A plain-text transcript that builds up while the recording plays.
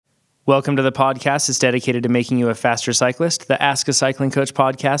Welcome to the podcast. It's dedicated to making you a faster cyclist, the Ask a Cycling Coach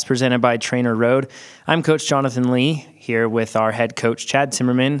podcast presented by TrainerRoad. I'm Coach Jonathan Lee, here with our head coach, Chad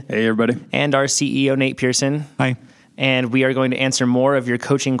Zimmerman. Hey, everybody. And our CEO, Nate Pearson. Hi. And we are going to answer more of your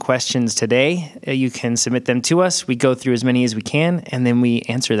coaching questions today. You can submit them to us. We go through as many as we can, and then we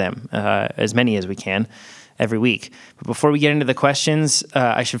answer them as many as we can every week. But before we get into the questions,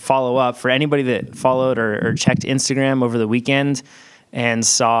 I should follow up. For anybody that followed or checked Instagram over the weekend and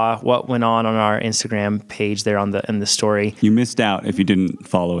saw what went on our Instagram page there in the story. You missed out if you didn't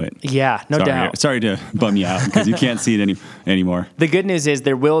follow it. Yeah, no doubt. Sorry to bum you out because you can't see it anymore. The good news is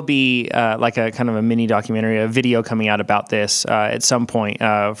there will be like a kind of a mini documentary, a video coming out about this at some point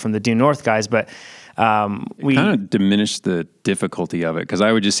from the Deux North guys. But we kind of diminished the difficulty of it because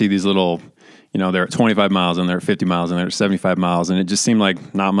I would just see these little, they're at 25 miles and they're at 50 miles and they're at 75 miles. And it just seemed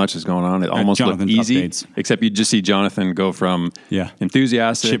like not much is going on. It almost looked easy, except you just see Jonathan go from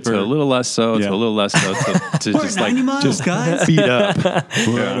enthusiastic Chipper. to a little less so, to a little less so, to just 90 miles, just guys. beat up.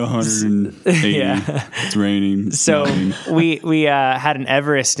 We're at 180. It's raining. So we had an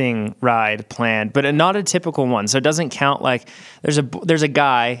Everesting ride planned, but not a typical one. So it doesn't count. Like there's a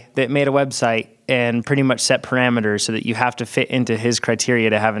guy that made a website and pretty much set parameters so that you have to fit into his criteria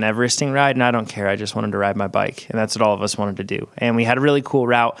to have an Everesting ride. And I don't care. I just wanted to ride my bike. And that's what all of us wanted to do. And we had a really cool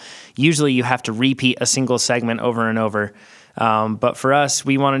route. Usually you have to repeat a single segment over and over. But for us,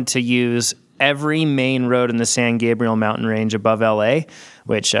 we wanted to use every main road in the San Gabriel mountain range above LA,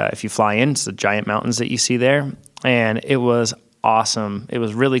 which if you fly in, it's the giant mountains that you see there. And it was awesome. It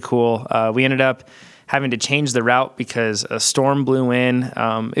was really cool. We ended up having to change the route because a storm blew in.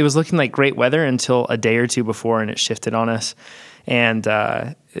 It was looking like great weather until a day or two before, and it shifted on us. And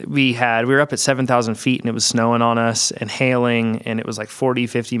we were up at 7,000 feet, and it was snowing on us and hailing, and it was like 40,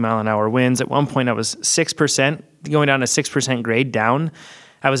 50 mile an hour winds. At one point, I was 6%, going down a 6% grade down.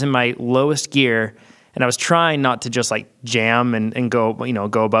 I was in my lowest gear, and I was trying not to just like jam and go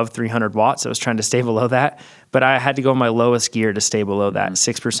above 300 watts. I was trying to stay below that, but I had to go in my lowest gear to stay below that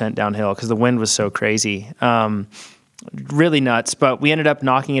 6% downhill because the wind was so crazy. Really nuts, but we ended up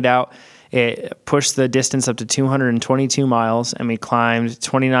knocking it out. It pushed the distance up to 222 miles, and we climbed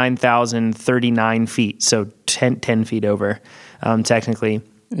 29,039 feet, so 10 feet over, technically.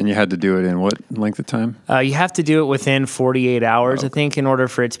 And you had to do it in what length of time? You have to do it within 48 hours, I think, in order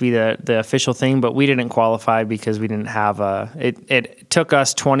for it to be the official thing. But we didn't qualify because we didn't have it took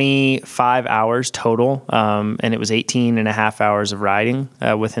us 25 hours total, and it was 18 and a half hours of riding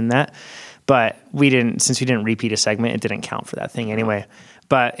within that. But since we didn't repeat a segment, it didn't count for that thing anyway.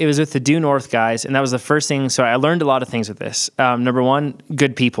 But it was with the Deux North guys, and that was the first thing. So I learned a lot of things with this. Number one,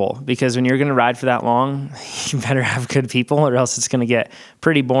 good people, because when you're going to ride for that long, you better have good people, or else it's going to get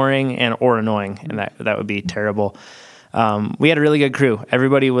pretty boring or annoying, and that would be terrible. We had a really good crew.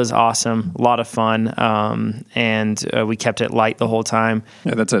 Everybody was awesome, a lot of fun, and we kept it light the whole time.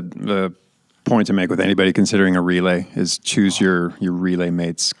 Yeah, that's a point to make with anybody considering a relay is choose your relay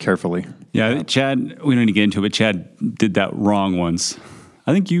mates carefully. Yeah, Chad, we don't need to get into it, but Chad did that wrong once.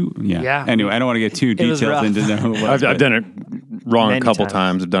 I think yeah. Anyway, I don't want to get too detailed into that. I've done it wrong a couple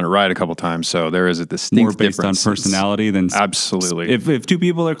times. I've done it right a couple times. So there is a distinct more based difference. On personality than absolutely. If two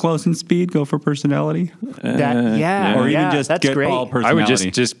people are close in speed, go for personality. Or even just that's get great. all personality. I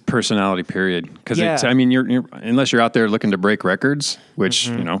would just personality. Period. Because you're unless you're out there looking to break records, which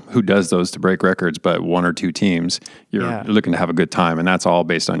who does those to break records? But one or two teams. You're looking to have a good time, and that's all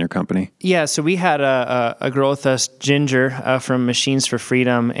based on your company. Yeah. So we had a girl with us, Ginger, from Machines for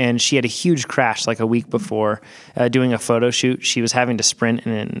Freedom, and she had a huge crash like a week before doing a photo shoot. She was having to sprint,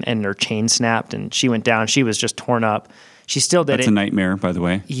 and her chain snapped, and she went down. She was just torn up. She still did it. That's a nightmare, by the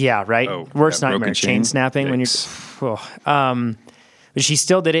way. Yeah, right? Worst nightmare, chain snapping. When but she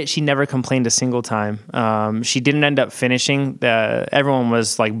still did it. She never complained a single time. She didn't end up finishing. Everyone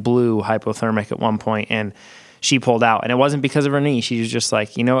was like blue hypothermic at one point, and she pulled out, and it wasn't because of her knee. She was just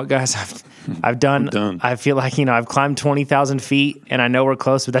like, you know what, guys, I've done. I feel like, I've climbed 20,000 feet, and I know we're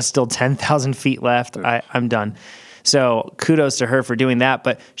close, but that's still 10,000 feet left. I'm done. So kudos to her for doing that.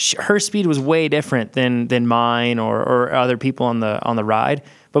 But her speed was way different than mine or other people on the ride.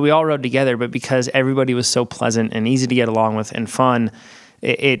 But we all rode together. But because everybody was so pleasant and easy to get along with and fun,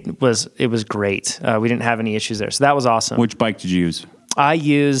 it was great. We didn't have any issues there. So that was awesome. Which bike did you use? I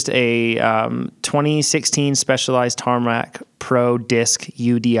used a 2016 Specialized Tarmac Pro Disc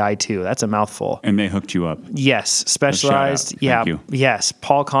UDI2. That's a mouthful. And they hooked you up. Yes, Specialized. Thank you. Yes,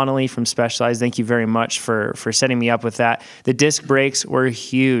 Paul Connolly from Specialized. Thank you very much for setting me up with that. The disc brakes were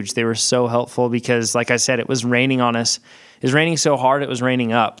huge. They were so helpful because, like I said, it was raining on us. It was raining so hard, it was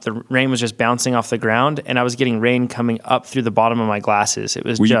raining up. The rain was just bouncing off the ground, and I was getting rain coming up through the bottom of my glasses. It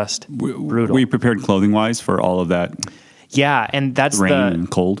was brutal. Were you prepared clothing-wise for all of that? Yeah, and that's rain and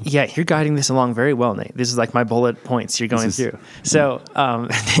cold. Yeah, you're guiding this along very well, Nate. This is like my bullet points you're going through. So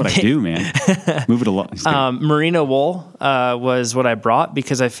what I do, man. Move it along. Merino wool was what I brought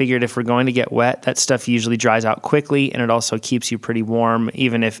because I figured if we're going to get wet, that stuff usually dries out quickly, and it also keeps you pretty warm,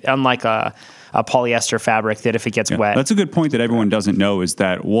 even if, unlike a polyester fabric, that if it gets wet. That's a good point that everyone doesn't know is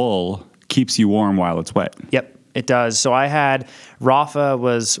that wool keeps you warm while it's wet. Yep. It does. So I had Rafa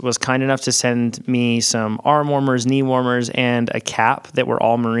was kind enough to send me some arm warmers, knee warmers, and a cap that were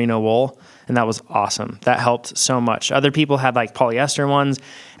all merino wool. And that was awesome. That helped so much. Other people had like polyester ones,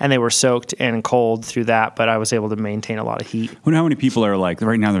 and they were soaked and cold through that, but I was able to maintain a lot of heat. I wonder how many people are like,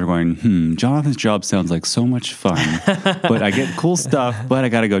 right now they're going, Jonathan's job sounds like so much fun, but I get cool stuff, but I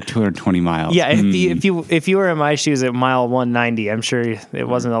got to go 220 miles. Yeah, if you were in my shoes at mile 190, I'm sure it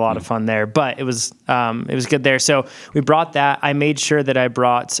wasn't a lot of fun there, but it was good there. So we brought that. I made sure that I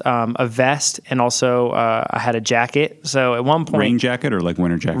brought a vest, and also I had a jacket. So at one point... Rain jacket or like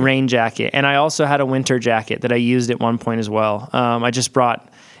winter jacket? Rain jacket. And I also had a winter jacket that I used at one point as well. I just brought...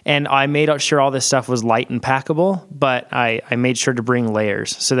 And I made sure all this stuff was light and packable, but I made sure to bring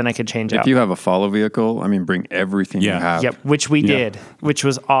layers so then I could change out. If you have a follow vehicle, bring everything you have. Yep, which we did, which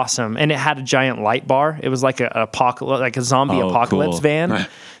was awesome. And it had a giant light bar. It was like a zombie apocalypse van.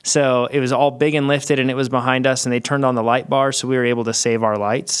 So it was all big and lifted, and it was behind us, and they turned on the light bar, so we were able to save our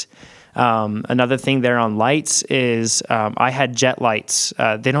lights. Another thing there on lights is I had jet lights.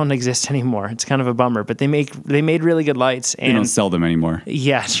 They don't exist anymore. It's kind of a bummer, but they made really good lights. And they don't sell them anymore.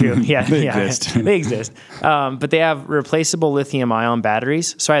 Yeah, true. Yeah, they exist. They exist. But they have replaceable lithium-ion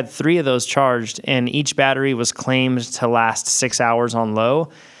batteries. So I had 3 of those charged, and each battery was claimed to last 6 hours on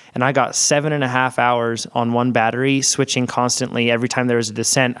low. And I got 7.5 hours on one battery, switching constantly. Every time there was a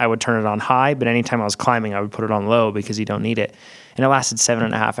descent, I would turn it on high, but anytime I was climbing, I would put it on low because you don't need it. And it lasted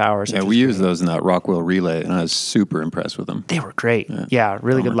 7.5 hours. Yeah, we used those in that Rockwell relay, and I was super impressed with them. They were great. Yeah,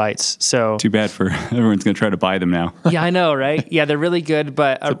 really good lights. So too bad for everyone's going to try to buy them now. Yeah, I know, right? Yeah, they're really good,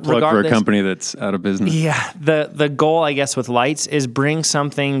 but it's a plug for a company that's out of business. Yeah, the goal, I guess, with lights is bring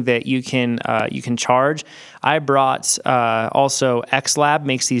something that you can charge. I brought also X-Lab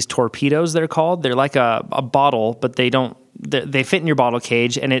makes these torpedoes. They're called. They're like a bottle, but they fit in your bottle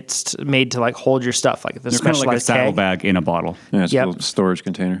cage, and it's made to like hold your stuff, like the They're kind of like a saddlebag in a bottle. Yeah, it's a little storage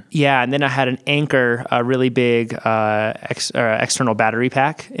container. Yeah, and then I had an Anchor, a really big external battery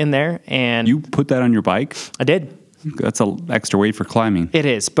pack in there. And you put that on your bike? I did. That's an extra weight for climbing. It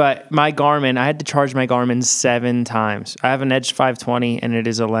is, but my Garmin, I had to charge my Garmin 7 times. I have an Edge 520, and it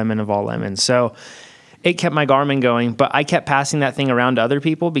is a lemon of all lemons. So it kept my Garmin going, but I kept passing that thing around to other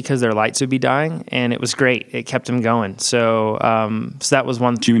people because their lights would be dying, and it was great. It kept them going. So that was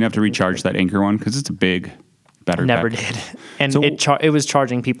one. Do you even have to recharge that Anchor one? Because it's a big battery Never pack. did. And so, it was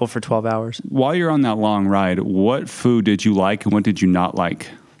charging people for 12 hours. While you're on that long ride, what food did you like and what did you not like?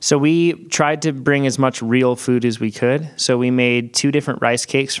 So we tried to bring as much real food as we could. So we made 2 different rice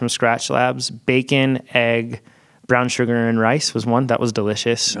cakes from Scratch Labs. Bacon, egg, brown sugar, and rice was one. That was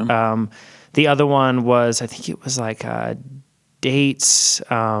delicious. Yeah. The other one was, I think it was like dates,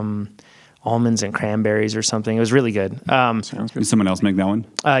 almonds and cranberries or something. It was really good. Sounds good. Did someone else make that one?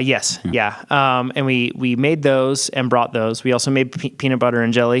 Yes. Yeah. And we made those and brought those. We also made peanut butter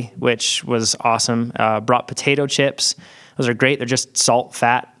and jelly, which was awesome. Brought potato chips. Those are great. They're just salt,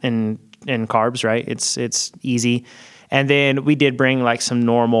 fat, and carbs, right? It's easy. And then we did bring like some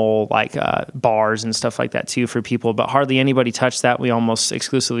normal like bars and stuff like that too for people, but hardly anybody touched that. We almost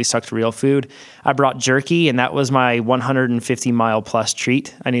exclusively stuck to real food. I brought jerky, and that was my 150 mile plus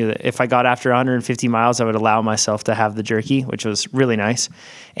treat. I knew that if I got after 150 miles, I would allow myself to have the jerky, which was really nice.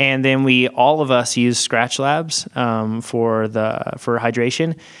 And then all of us used Scratch Labs for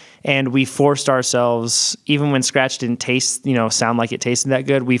hydration. And we forced ourselves, even when Scratch didn't sound like it tasted that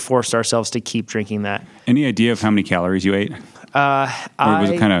good, we forced ourselves to keep drinking that. Any idea of how many calories you ate? Or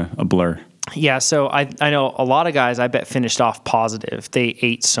was it kind of a blur? Yeah, so I know a lot of guys, I bet, finished off positive. They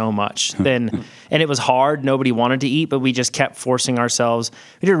ate so much. And it was hard. Nobody wanted to eat, but we just kept forcing ourselves.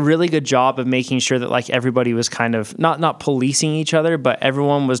 We did a really good job of making sure that like everybody was kind of not policing each other, but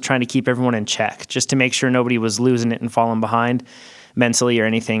everyone was trying to keep everyone in check just to make sure nobody was losing it and falling behind mentally or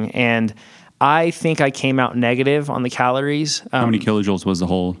anything. And I think I came out negative on the calories. How many kilojoules was the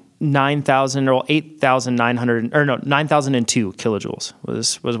whole? 9,000 or 8,900 or no 9,002 kilojoules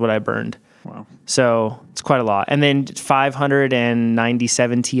was what I burned. Wow. So it's quite a lot. And then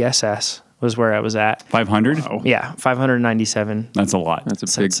 597 TSS was where I was at. 500? Wow. Yeah, 597. That's a lot.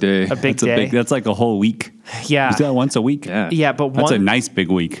 That's a big day. A big day. That's like a whole week. Yeah. You do that once a week? Yeah, but that's a nice big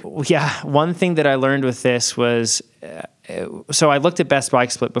week. Yeah, one thing that I learned with this was, so I looked at Best Bike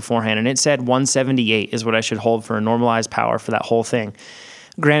Split beforehand, and it said 178 is what I should hold for a normalized power for that whole thing.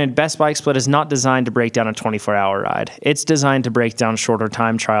 Granted, Best Bike Split is not designed to break down a 24-hour ride. It's designed to break down shorter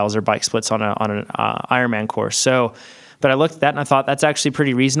time trials or bike splits on an Ironman course. So, but I looked at that and I thought that's actually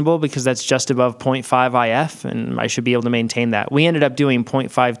pretty reasonable because that's just above 0.5 IF, and I should be able to maintain that. We ended up doing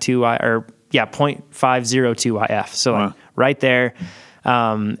 0.502 IF, so like right there.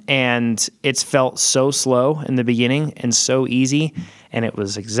 And it's felt so slow in the beginning and so easy, and it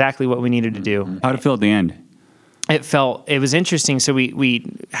was exactly what we needed to do. How'd it feel at the end? It was interesting. So we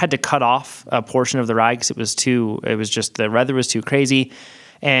had to cut off a portion of the ride because the weather was too crazy.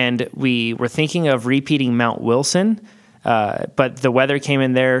 And we were thinking of repeating Mount Wilson, but the weather came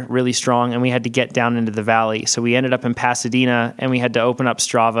in there really strong and we had to get down into the valley. So we ended up in Pasadena and we had to open up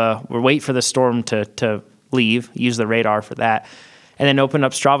Strava. We'll wait for the storm to leave, use the radar for that, and then open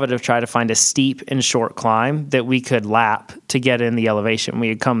up Strava to try to find a steep and short climb that we could lap to get in the elevation. We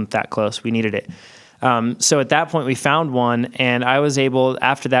had come that close. We needed it. So at that point we found one, and I was able,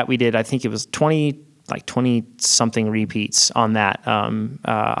 after that we did, I think it was 20 something repeats on that,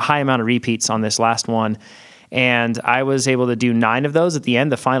 high amount of repeats on this last one. And I was able to do 9 of those at the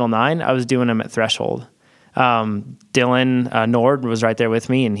end, the final 9, I was doing them at threshold. Dylan Nord was right there with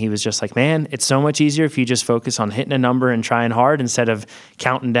me, and he was just like, man, it's so much easier if you just focus on hitting a number and trying hard instead of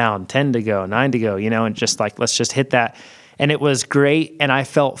counting down 10 to go, 9 to go, and just like, let's just hit that. And it was great, and I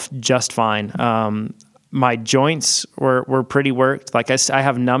felt just fine. My joints were pretty worked. Like I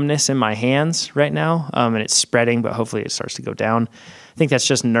have numbness in my hands right now, and it's spreading, but hopefully it starts to go down. I think that's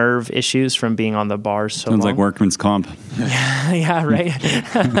just nerve issues from being on the bars so Sounds long. like workman's comp. Yeah, right.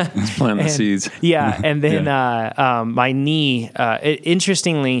 It's planting the seeds. Yeah, and then my knee,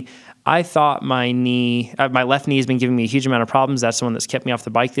 interestingly, I thought my left knee has been giving me a huge amount of problems. That's the one that's kept me off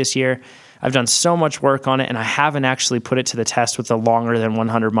the bike this year. I've done so much work on it, and I haven't actually put it to the test with a longer than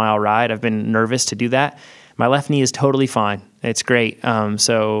 100-mile ride. I've been nervous to do that. My left knee is totally fine. It's great.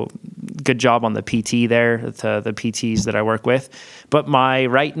 So good job on the PT there, the PTs that I work with. But my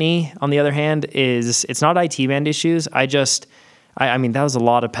right knee, on the other hand, it's not IT band issues. I mean, that was a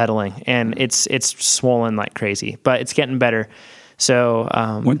lot of pedaling, and it's swollen like crazy, but it's getting better. So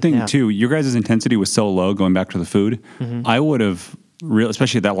one thing too, your guys' intensity was so low going back to the food. Mm-hmm. I would have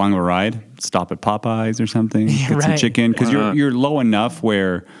especially that long of a ride, stop at Popeyes or something, get some chicken, because you're low enough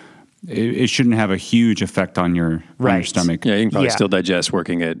where it shouldn't have a huge effect on your stomach. Yeah, you can probably still digest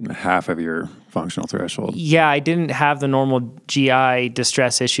working at half of your functional threshold. Yeah, I didn't have the normal GI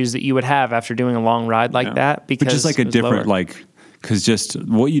distress issues that you would have after doing a long ride like that. Because but just like a different lower. Because just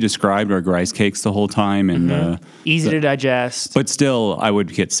what you described are rice cakes the whole time and easy to digest. But still, I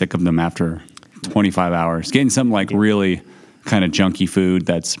would get sick of them after 25 hours. Getting something really kind of junky food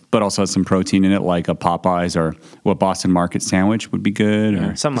but also has some protein in it, like a Popeyes or what Boston Market sandwich would be good,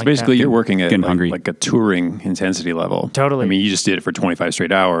 or something like basically that. You're working at hungry. like a touring intensity level. Totally. I mean, you just did it for 25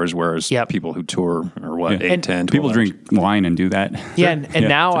 straight hours, whereas people who tour are 8, 10, 12 people hours. drink wine and do that. Yeah, and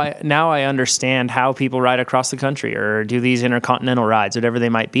now I understand how people ride across the country or do these intercontinental rides, whatever they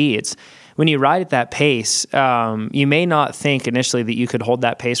might be. It's when you ride at that pace, you may not think initially that you could hold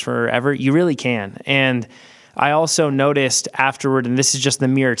that pace forever. You really can. And I also noticed afterward, and this is just the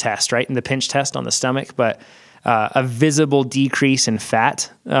mirror test, right, and the pinch test on the stomach, but a visible decrease in fat.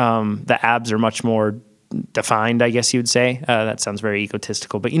 The abs are much more defined, I guess you would say. That sounds very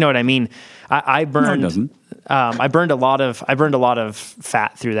egotistical, but you know what I mean. I burned. No, it doesn't. I burned a lot of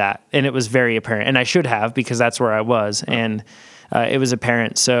fat through that, and it was very apparent. And I should have, because that's where I was, and it was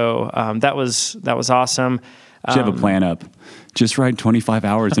apparent. So that was awesome. You have a plan up. Just ride 25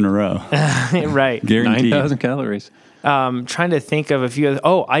 hours in a row. Right. Guaranteed. 9,000 calories. Trying to think of a few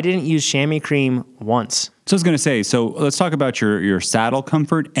other. I didn't use chamois cream once. So I was going to say, let's talk about your saddle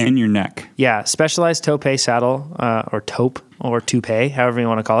comfort and your neck. Yeah, Specialized Tope saddle, or taupe, or toupee, however you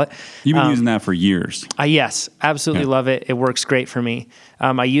want to call it. You've been using that for years. Yes, absolutely love it. It works great for me.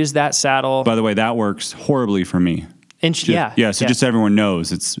 I use that saddle. By the way, that works horribly for me. So just so everyone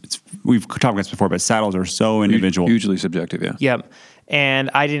knows, it's we've talked about this before, but saddles are so individual. Hugely subjective, yeah. Yep.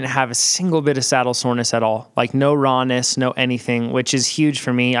 and I didn't have a single bit of saddle soreness at all. Like no rawness, no anything, which is huge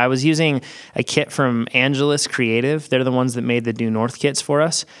for me. I was using a kit from Angelus Creative. They're the ones that made the Due North kits for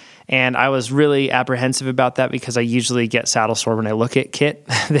us. And I was really apprehensive about that because I usually get saddle sore when I look at kit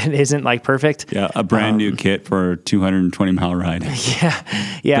that isn't like perfect. Yeah, a brand new kit for a 220-mile ride. Yeah.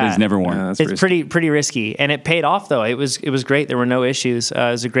 That is never worn. Yeah, it's pretty risky. And it paid off, though. It was great. There were no issues. It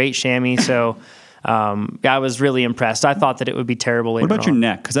was a great chamois. So I was really impressed. I thought that it would be terrible later on. What about your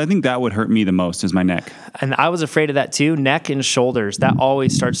neck? Because I think that would hurt me the most is my neck. And I was afraid of that, too. Neck and shoulders. That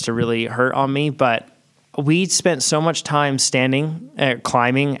always starts to really hurt on me. But we spent so much time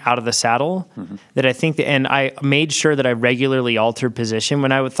climbing out of the saddle that I think and I made sure that I regularly altered position.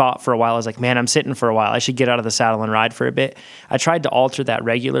 When I thought for a while, I was like, man, I'm sitting for a while. I should get out of the saddle and ride for a bit. I tried to alter that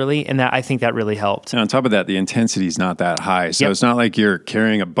regularly, and I think that really helped. And on top of that, the intensity is not that high. So It's not like you're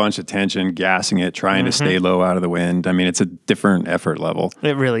carrying a bunch of tension, gassing it, trying to stay low out of the wind. I mean, it's a different effort level.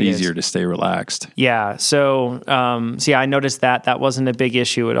 It really is. Easier to stay relaxed. Yeah. So I noticed that wasn't a big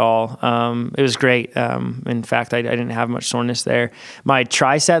issue at all. It was great. In fact, I didn't have much soreness there. My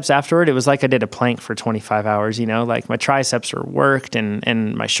triceps afterward, it was like I did a plank for 25 hours, like my triceps were worked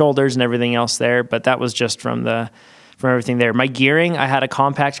and my shoulders and everything else there. But that was just from everything there. My gearing, I had a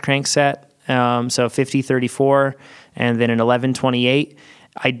compact crank set, so 50-34 and then an 11-28.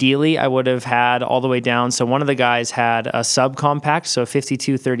 Ideally, I would have had all the way down. So one of the guys had a subcompact, so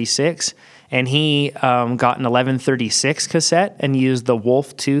 52-36. And he got an 1136 cassette and used the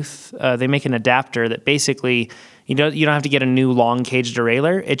wolf tooth. They make an adapter that basically you don't have to get a new long cage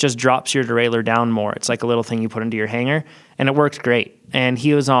derailleur. It just drops your derailleur down more. It's like a little thing you put into your hanger, and it worked great. And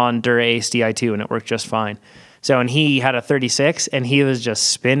he was on Dura-Ace Di2, and it worked just fine. So, and he had a 36, and he was just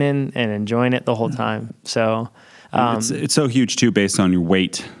spinning and enjoying it the whole time. So it's so huge too, based on your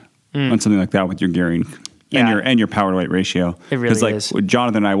weight on something like that with your gearing. Yeah. And your power to weight ratio. It really is. Because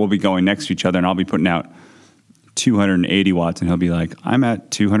Jonathan and I will be going next to each other, and I'll be putting out 280 watts, and he'll be like, "I'm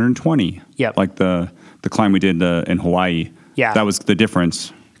at 220." Yep. Like the climb we did in Hawaii. Yeah. That was the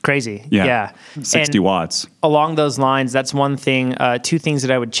difference. Crazy. Yeah. 60 watts. Along those lines, that's one thing. Two things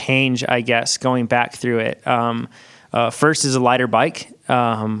that I would change, I guess, going back through it. First is a lighter bike.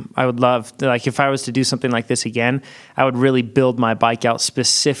 I would love, if I was to do something like this again, I would really build my bike out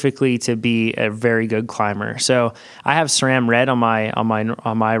specifically to be a very good climber. So I have SRAM Red on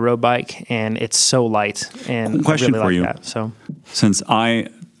my road bike, and it's so light. And question I really for you. That, so since I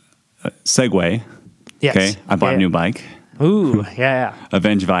Segway, yes. Okay, I bought a new bike. Ooh, yeah.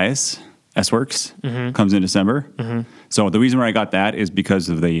 Avenge Vice S-Works comes in December. So the reason why I got that is because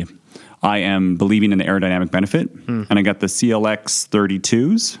of I am believing in the aerodynamic benefit, and I got the CLX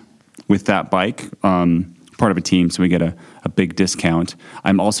 32s with that bike, part of a team, so we get a big discount.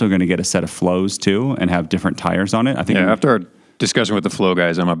 I'm also going to get a set of flows too and have different tires on it. I think. Yeah, after our discussion with the flow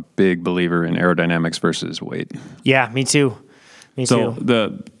guys, I'm a big believer in aerodynamics versus weight. Yeah, me too. So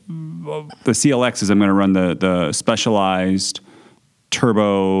the CLXs, I'm going to run the specialized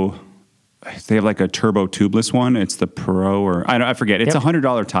turbo. They have like a turbo tubeless one. It's the Pro, or I forget. It's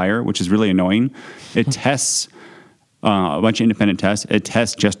 $100 tire, which is really annoying. It tests a bunch of independent tests. It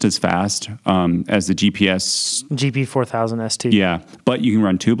tests just as fast as the GP4000 S2. Yeah, but you can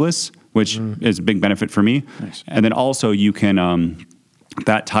run tubeless, which is a big benefit for me. Nice. And then also you can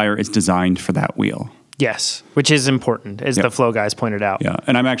that tire is designed for that wheel. Yes, which is important, as the flow guys pointed out. Yeah,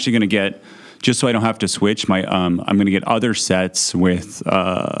 and I'm actually going to get, just so I don't have to switch, I'm going to get other sets with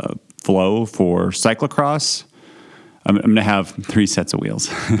flow for cyclocross. I'm going to have 3 sets of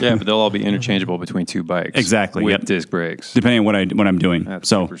wheels. Yeah, but they'll all be interchangeable between 2 bikes. Exactly. With disc brakes. Depending on what I'm doing. That's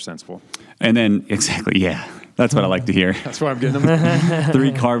super sensible. And then, exactly, yeah. That's what I like to hear. That's why I'm getting them.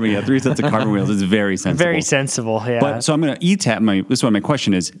 3 sets of carbon wheels is very sensible. Very sensible, yeah. But so I'm going to E-tap this is why my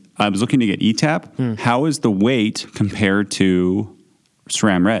question is, I was looking to get E-tap. How is the weight compared to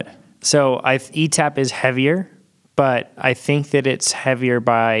SRAM Red? So E-tap is heavier, but I think that it's heavier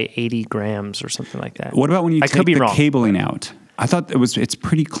by 80 grams or something like that. What about when you take the cabling out? I thought it's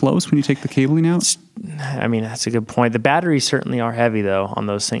pretty close when you take the cabling out. I mean, that's a good point. The batteries certainly are heavy, though, on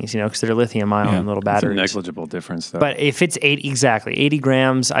those things, because they're lithium-ion little batteries. It's a negligible difference, though. But if it's 80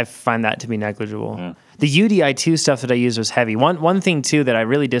 grams, I find that to be negligible. Yeah. The UDI2 stuff that I used was heavy. One thing, too, that I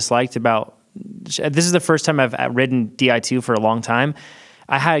really disliked about this is the first time I've ridden Di2 for a long time.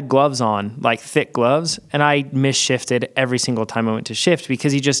 I had gloves on, like thick gloves, and I misshifted every single time I went to shift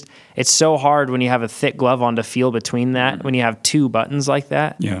because it's so hard when you have a thick glove on to feel between that, when you have 2 buttons like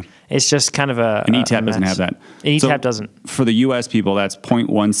that. Yeah. It's just kind of a An E-tap doesn't have that. An E-tap doesn't. For the U.S. people, that's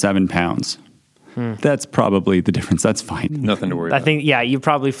 0.17 pounds. That's probably the difference. That's fine. Nothing to worry about. I think, you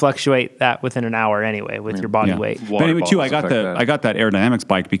probably fluctuate that within an hour anyway with your body weight. But anyway, too, I got that aerodynamics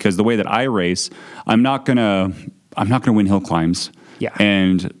bike because the way that I race, I'm not gonna win hill climbs. Yeah.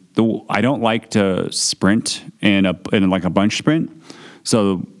 And I don't like to sprint in like a bunch sprint.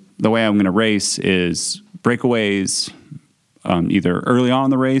 So the way I'm gonna race is breakaways, either early on in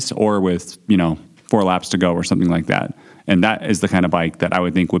the race or with 4 laps to go or something like that. And that is the kind of bike that I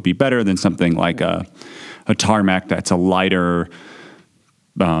would think would be better than something like a tarmac that's a lighter.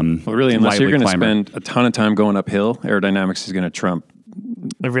 Really, unless you're going to spend a ton of time going uphill, aerodynamics is going to trump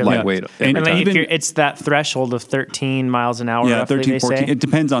lightweight. And it's that threshold of 13 miles an hour. Yeah, 13, 14. It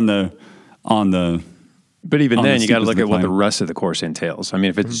depends on the. But even then, you got to look at what the rest of the course entails. I mean,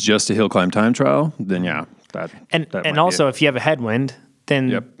 if it's just a hill climb time trial, then and also if you have a headwind,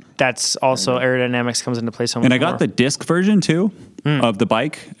 then that's also aerodynamics comes into play so much more. And I got the disc version too of the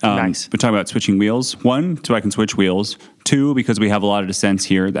bike. Nice. We're talking about switching wheels. 1, so I can switch wheels. 2, because we have a lot of descents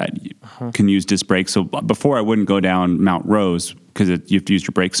here that can use disc brakes. So before I wouldn't go down Mount Rose because you have to use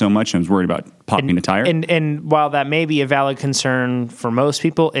your brakes so much. And I was worried about popping a tire. And while that may be a valid concern for most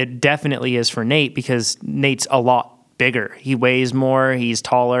people, it definitely is for Nate because Nate's a lot bigger. He weighs more. He's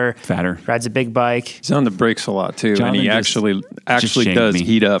taller, fatter, rides a big bike. He's on the brakes a lot too, and he actually does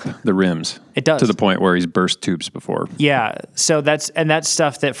heat up the rims. It does to the point where he's burst tubes before. Yeah, so that's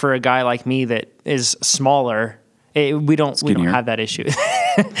stuff that for a guy like me that is smaller, we don't have that issue.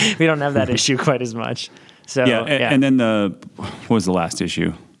 We don't have that issue quite as much. So and then what was the last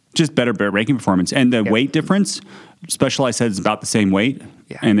issue? Just better braking performance and the weight difference. Specialized said it's about the same weight,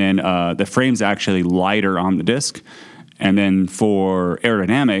 and then the frame's actually lighter on the disc. And then for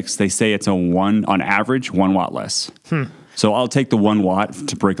aerodynamics, they say it's on average, 1 watt less. So I'll take the 1 watt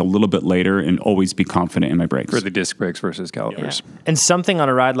to brake a little bit later and always be confident in my brakes. For the disc brakes versus calipers. Yeah. And something on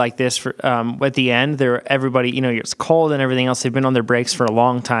a ride like this, for, at the end, everybody, it's cold and everything else. They've been on their brakes for a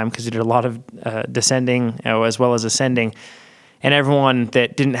long time because we did a lot of descending as well as ascending. And everyone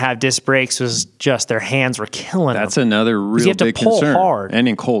that didn't have disc brakes was just their hands were killing them. That's another real big concern. Hard. And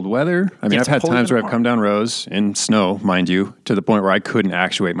in cold weather, I mean, I've had times where I've come down rows in snow, mind you, to the point where I couldn't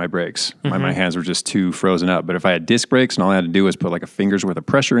actuate my brakes. My hands were just too frozen up. But if I had disc brakes and all I had to do was put like a finger's worth of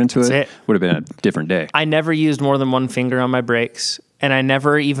pressure into it, would have been a different day. I never used more than one finger on my brakes. And I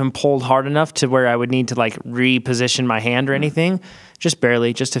never even pulled hard enough to where I would need to like reposition my hand or anything. Just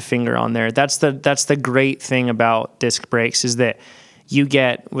barely, just a finger on there. That's the great thing about disc brakes is that you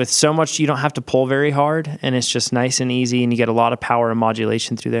get with so much, you don't have to pull very hard, and it's just nice and easy, and you get a lot of power and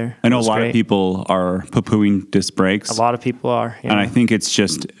modulation through there. I know a lot of people are poo-pooing disc brakes. A lot of people are. And I think it's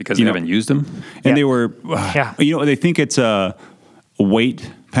just because they haven't used them. And they were, they think it's a weight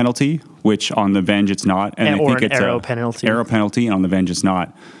penalty, which on the Venge it's not. And I think it's arrow penalty. Arrow penalty, and on the Venge it's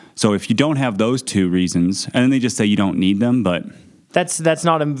not. So if you don't have those two reasons, and then they just say you don't need them, but... That's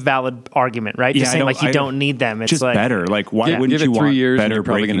not a valid argument, right? Just saying like you don't need them. It's just like better. Like why wouldn't give you it 3 want years better and you're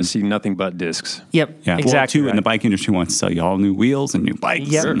probably braking? going to see nothing but discs. Yep, yeah. exactly. Well, too, and the bike industry wants to sell you all new wheels and new bikes.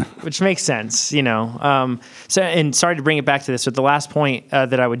 Yep, which makes sense, So, and sorry to bring it back to this, but the last point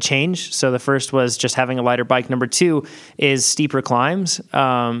that I would change. So the first was just having a lighter bike. Number 2 is steeper climbs.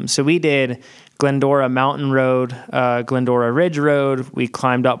 So we did Glendora Mountain Road, Glendora Ridge Road. We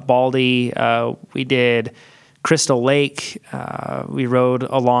climbed up Baldy. We did Crystal Lake. We rode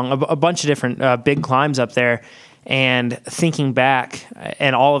along a bunch of different big climbs up there. And thinking back,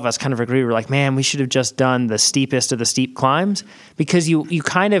 and all of us kind of agree, we're like, man, we should have just done the steepest of the steep climbs, because you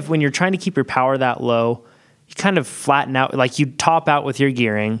kind of, when you're trying to keep your power that low, you kind of flatten out, like you top out with your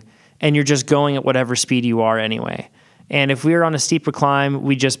gearing and you're just going at whatever speed you are anyway. And if we were on a steeper climb,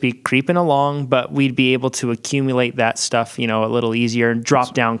 we'd just be creeping along, but we'd be able to accumulate that stuff, a little easier and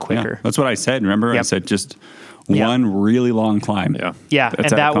drop down quicker. Yeah, that's what I said. Remember, I said just one really long climb. Yeah, and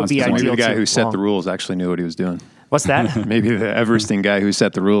that would be ideal. Maybe the guy who set the rules actually knew what he was doing. What's that? Maybe the Everesting guy who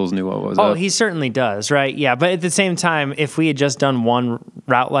set the rules knew what was up. Oh, he certainly does, right? Yeah, but at the same time, if we had just done one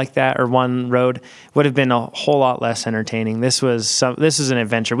route like that or one road, it would have been a whole lot less entertaining. This was an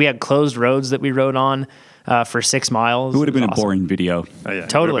adventure. We had closed roads that we rode on for 6 miles. It would have been a boring video. Oh, yeah.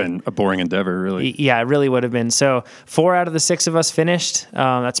 Totally. It would have been a boring endeavor, really. Yeah, it really would have been. So 4 out of the 6 of us finished.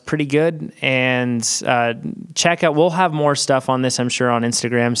 That's pretty good. And check out, we'll have more stuff on this, I'm sure, on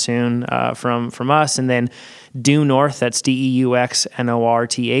Instagram soon from us. And then Due North, that's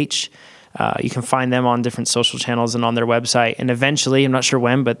DEUXNORTH. You can find them on different social channels and on their website. And eventually, I'm not sure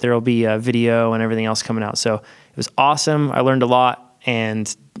when, but there will be a video and everything else coming out. So it was awesome. I learned a lot,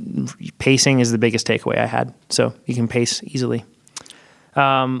 and pacing is the biggest takeaway I had. So you can pace easily.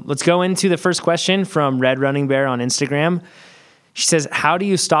 Let's go into the first question from Red Running Bear on Instagram. She says, how do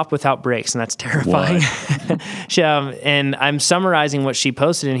you stop without brakes? And that's terrifying. And I'm summarizing what she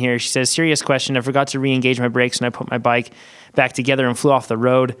posted in here. She says, serious question. I forgot to re-engage my brakes and I put my bike back together and flew off the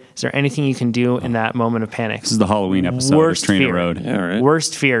road. Is there anything you can do in that moment of panic? This is the Halloween episode Worst of Trainer fear. Road. Yeah, right.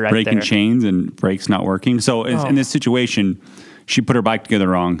 Worst fear right Breaking there. chains and brakes not working. So in this situation, she put her bike together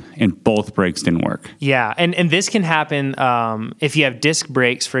wrong and both brakes didn't work. Yeah, and this can happen if you have disc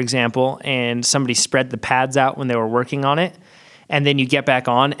brakes, for example, and somebody spread the pads out when they were working on it, and then you get back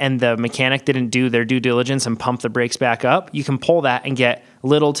on and the mechanic didn't do their due diligence and pump the brakes back up. You can pull that and get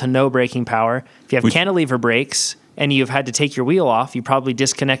little to no braking power. If you have cantilever brakes and you've had to take your wheel off, you probably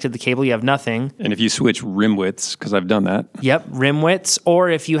disconnected the cable, you have nothing. And if you switch rim widths, because I've done that. Yep, rim widths. Or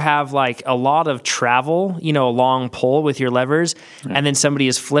if you have like a lot of travel, a long pull with your levers, and then somebody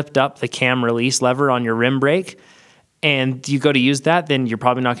has flipped up the cam release lever on your rim brake, and you go to use that, then you're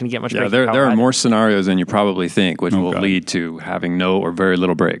probably not going to get much braking power. There are more scenarios than you probably think, which will lead to having no or very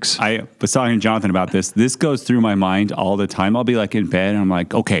little brakes. I was talking to Jonathan about this. This goes through my mind all the time. I'll be like in bed and I'm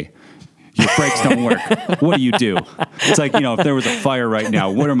like, okay, your brakes don't work. What do you do? It's like, if there was a fire right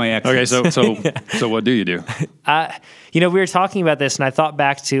now, what are my exits? Okay, so what do you do? We were talking about this, and I thought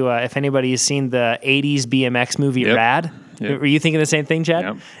back to if anybody has seen the 80s BMX movie Rad. Yep. Were you thinking the same thing, Chad?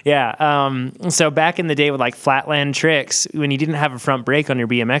 Yep. Yeah. So back in the day with like flatland tricks, when you didn't have a front brake on your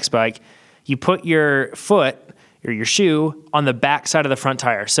BMX bike, you put your foot or your shoe on the back side of the front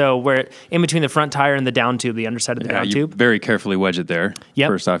tire. So where in between the front tire and the down tube, the underside of the down tube. Very carefully wedge it there. Yep.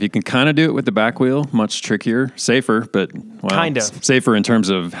 First off, you can kind of do it with the back wheel, much trickier, safer, but kind of safer in terms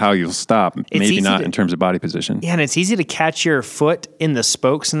of how you'll stop. Maybe not in terms of body position. Yeah, and it's easy to catch your foot in the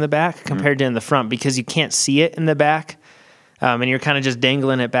spokes in the back compared to in the front because you can't see it in the back. And you're kind of just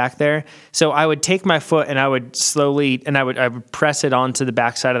dangling it back there. So I would take my foot and I would slowly, and I would press it onto the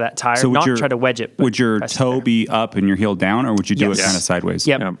backside of that tire, so not try to wedge it. Would your toe be up and your heel down, or would you do it kind of sideways?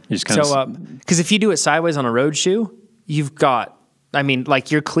 Yep. Yeah, you just kind of because if you do it sideways on a road shoe, you've got,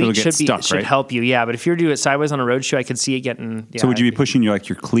 your cleat should help you. Yeah, but if you do it sideways on a road shoe, I could see it getting. Yeah, so would you be pushing your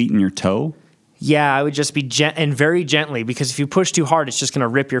cleat and your toe? Yeah, I would just be and very gently, because if you push too hard, it's just going to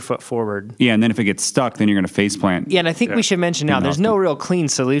rip your foot forward. Yeah, and then if it gets stuck, then you're going to face plant. Yeah, and I think we should mention now, there's no real clean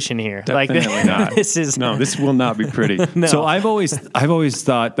solution here. Definitely not. This will not be pretty. No. So I've always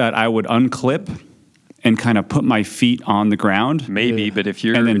thought that I would unclip and kind of put my feet on the ground. Maybe, but if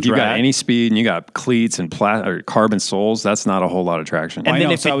you got any speed and you got cleats and or carbon soles, that's not a whole lot of traction. And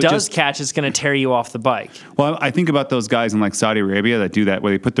then if it does catch, it's going to tear you off the bike. Well, I think about those guys in like Saudi Arabia that do that,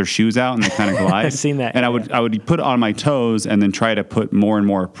 where they put their shoes out and they kind of glide. I've seen that. And I would put it on my toes and then try to put more and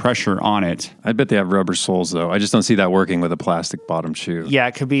more pressure on it. I bet they have rubber soles though. I just don't see that working with a plastic bottom shoe. Yeah,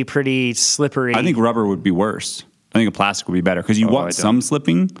 it could be pretty slippery. I think rubber would be worse. I think a plastic would be better because you want some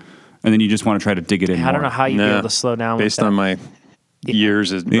slipping. And then you just want to try to dig it in more. I don't know how you'd be able to slow down based on my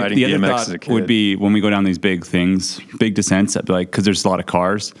years as riding BMX as a kid. Would be when we go down these big things, big descents, I'd be like, because there's a lot of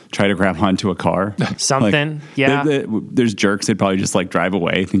cars, try to grab onto a car. Something, There's jerks, they'd probably just drive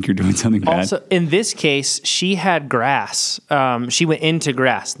away, think you're doing something bad. Also, in this case, she had grass. She went into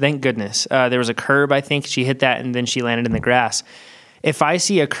grass, thank goodness. There was a curb, I think. She hit that, and then she landed in the grass. If I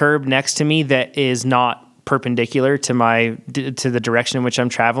see a curb next to me that is not perpendicular to the direction in which I'm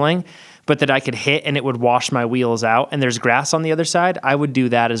traveling, but that I could hit and it would wash my wheels out, and there's grass on the other side, I would do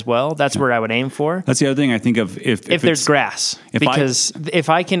that as well. That's where I would aim for. That's the other thing I think of if there's grass. Because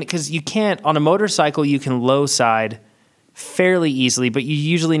you can't, on a motorcycle, you can low side fairly easily, but you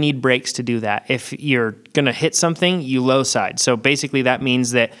usually need brakes to do that. If you're going to hit something, you low side. So basically that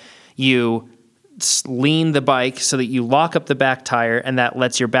means that you lean the bike so that you lock up the back tire, and that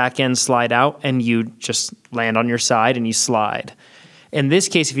lets your back end slide out, and you just land on your side and you slide. In this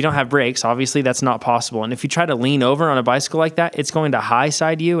case, if you don't have brakes, obviously that's not possible. And if you try to lean over on a bicycle like that, it's going to high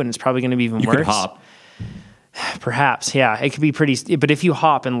side you, and it's probably going to be even worse. You could hop. Perhaps, yeah. It could be pretty, but if you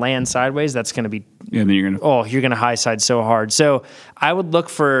hop and land sideways, that's going to be... Yeah, then you're going to high side so hard. So I would look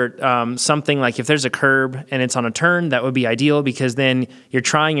for something like, if there's a curb and it's on a turn, that would be ideal, because then you're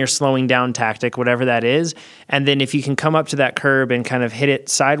trying your slowing down tactic, whatever that is. And then if you can come up to that curb and kind of hit it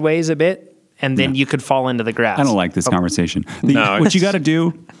sideways a bit, and then you could fall into the grass. I don't like this conversation. What you got to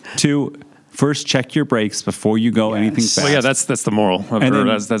do to first check your brakes before you go anything fast. Well, yeah, that's the moral.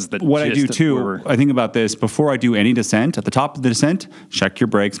 That's the what I do too. I think about this before I do any descent. At the top of the descent, check your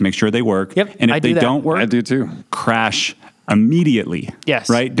brakes, make sure they work. Yep, and if they don't work, I do too. Crash immediately.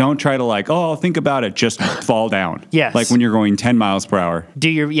 Yes. Right? Don't try to think about it. Just fall down. Yes. Like when you're going 10 miles per hour. Do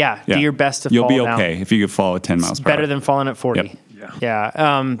your best to fall down. You'll be okay if you could fall at 10 miles per hour. Better than falling at 40. Yep.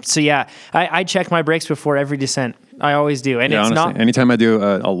 Yeah. I check my brakes before every descent. I always do. And it's honestly, not... anytime I do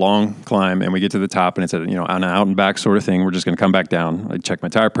a long climb and we get to the top and it's an out and back sort of thing, we're just going to come back down. I check my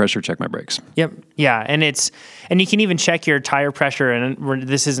tire pressure, check my brakes. Yep. Yeah. And you can even check your tire pressure, and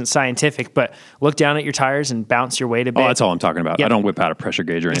this isn't scientific, but look down at your tires and bounce your weight a bit. Oh, that's all I'm talking about. Yep. I don't whip out a pressure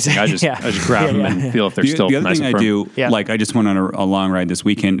gauge or anything. I just grab them and feel if they're still the other nice thing and firm. I do, like I just went on a long ride this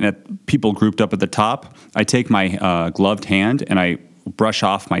weekend, and people grouped up at the top. I take my gloved hand and I brush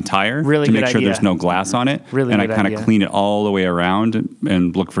off my tire to make sure there's no glass on it. Really and I good kind of idea. clean it all the way around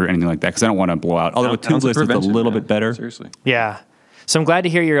and look for anything like that because I don't want to blow out. Although with tubeless, it's a little bit better. Seriously. Yeah. So I'm glad to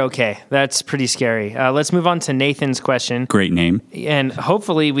hear you're okay. That's pretty scary. Let's move on to Nathan's question. Great name. And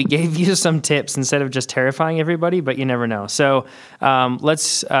hopefully we gave you some tips instead of just terrifying everybody, but you never know. So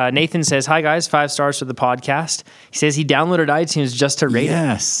Nathan says, hi guys, 5 stars for the podcast. He says he downloaded iTunes just to rate it.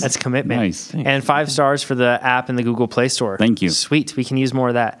 That's commitment. Nice. And 5 stars for the app in the Google Play Store. Thank you. Sweet. We can use more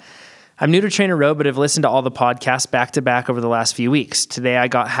of that. I'm new to TrainerRoad, but have listened to all the podcasts back to back over the last few weeks. Today I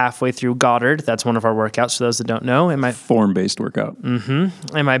got halfway through Goddard. That's one of our workouts for those that don't know. And form-based workout. And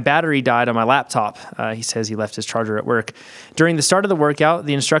my battery died on my laptop. He says he left his charger at work. During the start of the workout,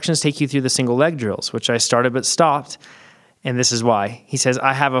 the instructions take you through the single leg drills, which I started but stopped. And this is why. He says,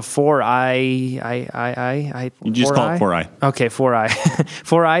 I have a 4i. You just call it 4i. Okay, 4i.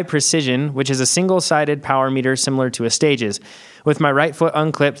 4i Precision, which is a single-sided power meter similar to a Stages. With my right foot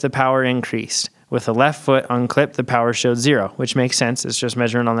unclipped, the power increased. With the left foot unclipped, the power showed 0, which makes sense. It's just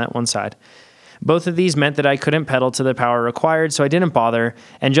measuring on that one side. Both of these meant that I couldn't pedal to the power required, so I didn't bother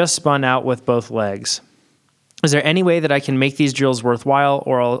and just spun out with both legs. Is there any way that I can make these drills worthwhile,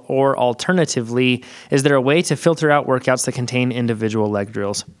 or alternatively, is there a way to filter out workouts that contain individual leg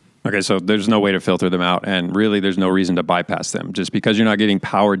drills? Okay, so there's no way to filter them out, and really there's no reason to bypass them. Just because you're not getting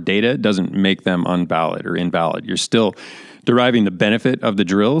power data doesn't make them unvalid or invalid. You're still deriving the benefit of the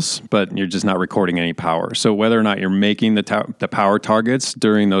drills, but you're just not recording any power. So whether or not you're making the power targets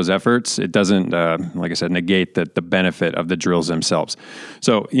during those efforts, it doesn't, like I said, negate the benefit of the drills themselves.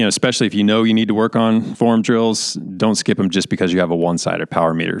 So, especially if you know you need to work on form drills, don't skip them just because you have a one-sided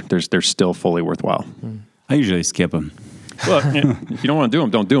power meter. They're still fully worthwhile. I usually skip them. Well, if you don't want to do them,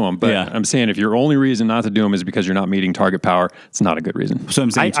 don't do them. But I'm saying if your only reason not to do them is because you're not meeting target power, it's not a good reason. So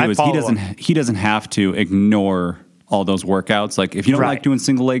I'm saying too is he doesn't have to ignore all those workouts. Like if you don't like doing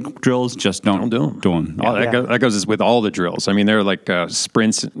single leg drills, just don't do them. That goes with all the drills. I mean, they're like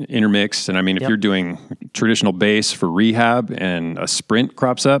sprints intermixed. And I mean, if you're doing traditional base for rehab and a sprint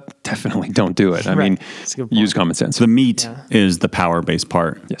crops up, definitely don't do it. I mean, use common sense. The meat is the power based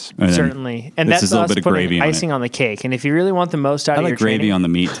part. Yes, certainly. And that's a little bit of gravy icing on the cake. And if you really want the most out of your training, gravy on the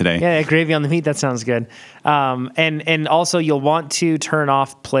meat today. Yeah, gravy on the meat. That sounds good. And also you'll want to turn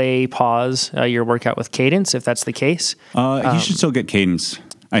off, play, pause your workout with cadence if that's the case. He should still get cadence,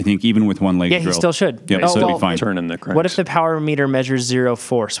 I think, even with one leg drill. Yeah, he still should. Yeah, so it'll be fine. Turning the cranks. What if the power meter measures 0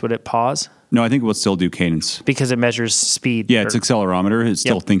 force? Would it pause? No, I think we'll still do cadence. Because it measures speed. Yeah, it's accelerometer. It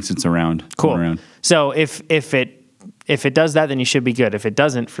still thinks it's around. Cool. Around. So if it does that, then you should be good. If it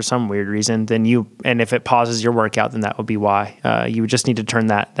doesn't, for some weird reason, then if it pauses your workout, then that would be why. You would just need to turn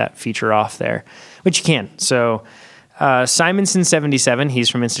that feature off there, which you can. So Simonson77, he's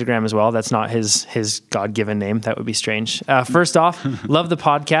from Instagram as well. That's not his God-given name. That would be strange. First off, love the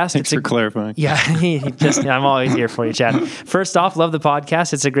podcast. Thanks for clarifying. Yeah, I'm always here for you, Chad. First off, love the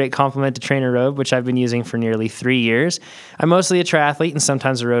podcast. It's a great compliment to TrainerRoad, which I've been using for nearly 3 years. I'm mostly a triathlete and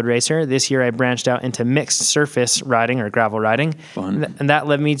sometimes a road racer. This year I branched out into mixed surface riding or gravel riding. Fun. And that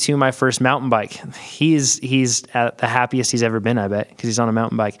led me to my first mountain bike. He's at the happiest he's ever been, I bet, because he's on a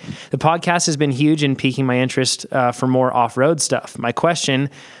mountain bike. The podcast has been huge in piquing my interest for more off-road stuff. My question,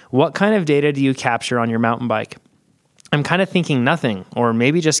 what kind of data do you capture on your mountain bike? I'm kind of thinking nothing, or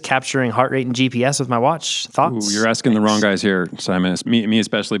maybe just capturing heart rate and GPS with my watch. Thoughts? Ooh, you're asking the wrong guys here, Simon. It's me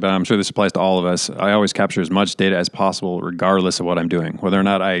especially, but I'm sure this applies to all of us. I always capture as much data as possible, regardless of what I'm doing. Whether or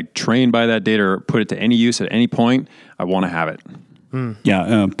not I train by that data or put it to any use at any point, I want to have it.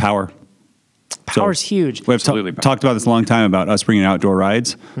 Yeah, power. Power's huge. We've talked about this a long time about us bringing outdoor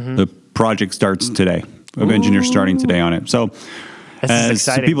rides. The project starts today. Of engineers starting today on it. So, as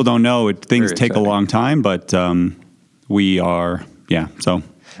people don't know, things take a long time, but we are, so.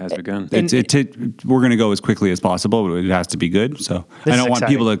 Has begun. We're going to go as quickly as possible, but it has to be good. So I don't want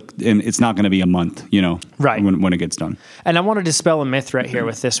people to, and it's not going to be a month, right. when it gets done. And I want to dispel a myth right here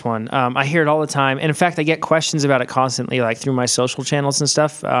with this one. I hear it all the time. And in fact, I get questions about it constantly, like through my social channels and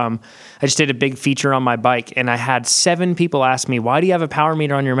stuff. I just did a big feature on my bike, and I had 7 people ask me, why do you have a power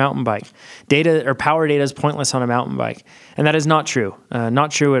meter on your mountain bike? Data or power data is pointless on a mountain bike. And that is not true.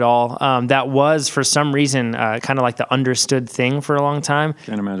 Not true at all. That was, for some reason, kind of like the understood thing for a long time.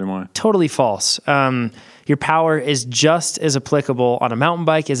 imagine why. Totally false. Your power is just as applicable on a mountain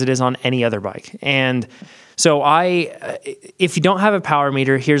bike as it is on any other bike. And so if you don't have a power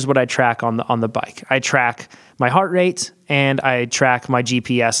meter, here's what I track on the bike. I track my heart rate and I track my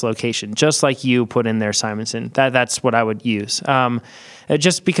GPS location, just like you put in there, Simonson. That's what I would use.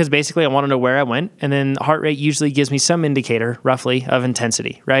 Just because basically I want to know where I went, and then heart rate usually gives me some indicator, roughly, of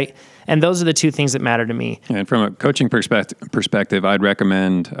intensity, right? And those are the two things that matter to me. And from a coaching perspective, I'd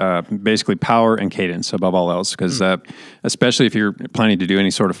recommend basically power and cadence above all else, because especially if you're planning to do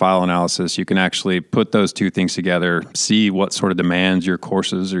any sort of file analysis, you can actually put those two things together, see what sort of demands your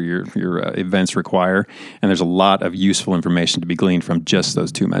courses or your events require, and there's a lot of useful information to be gleaned from just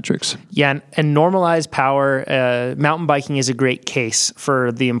those two metrics. Yeah, and normalized power, mountain biking is a great case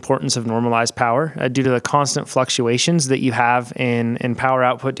for the importance of normalized power due to the constant fluctuations that you have in power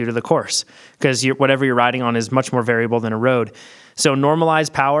output due to the course, because whatever you're riding on is much more variable than a road. So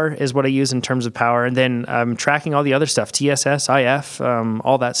normalized power is what I use in terms of power, and then I'm tracking all the other stuff, TSS, IF,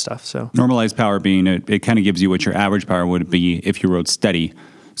 all that stuff. So normalized power being, it kind of gives you what your average power would be if you rode steady.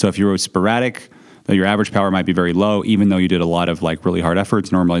 So if you rode sporadic, your average power might be very low, even though you did a lot of like really hard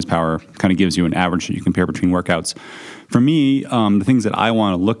efforts. Normalized power kind of gives you an average that you compare between workouts. For me, the things that I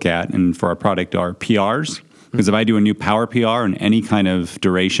want to look at and for our product are PRs. Because if I do a new power PR in any kind of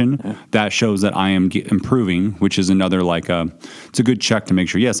duration, that shows that I am improving, which is another it's a good check to make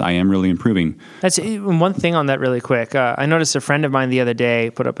sure, yes, I am really improving. That's one thing on that really quick. I noticed a friend of mine the other day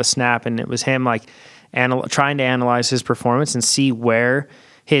put up a snap, and it was him trying to analyze his performance and see where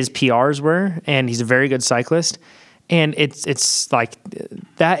his PRs were, and he's a very good cyclist. And it's like,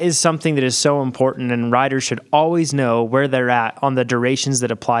 that is something that is so important, and riders should always know where they're at on the durations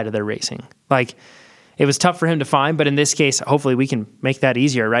that apply to their racing. Like, it was tough for him to find, but in this case, hopefully we can make that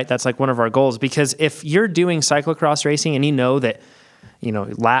easier, right? That's like one of our goals, because if you're doing cyclocross racing and you know that,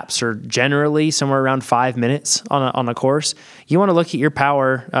 laps are generally somewhere around 5 minutes on a course, you want to look at your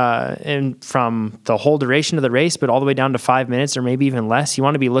power and from the whole duration of the race, but all the way down to 5 minutes or maybe even less. You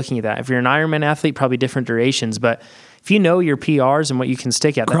want to be looking at that. If you're an Ironman athlete, probably different durations, but if you know your PRs and what you can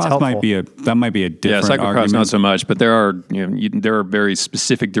stick at, that's helpful. That might be a different cyclocross argument. Not so much, but there are there are very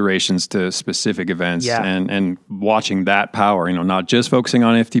specific durations to specific events, and watching that power, not just focusing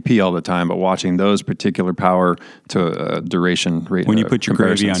on FTP all the time, but watching those particular power to duration rate. When you put your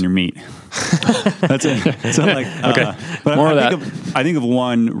gravy on your meat, that's it. So okay, but more of that. I think of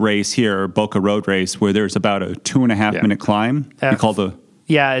one race here, Boca Road race, where there's about a 2.5 minute climb. You call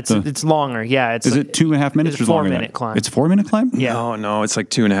Yeah, it's longer. Yeah, is it 2.5 minutes? It's a 4 minute climb. It's a 4 minute climb? Yeah. No, it's like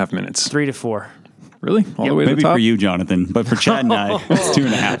 2.5 minutes. 3 to 4. Really? All the way to the maybe top? for you, Jonathan, but for Chad and I, it's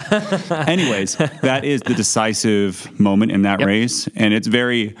 2.5. Anyways, that is the decisive moment in that race, and it's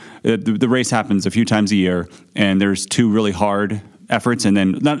very. The race happens a few times a year, and there's two really hard efforts, and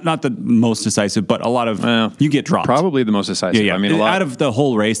then not the most decisive, but a lot of you get dropped. Probably the most decisive. Yeah. I mean, out of the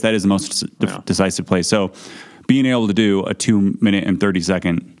whole race, that is the most decisive place. So, being able to do a 2 minute and 30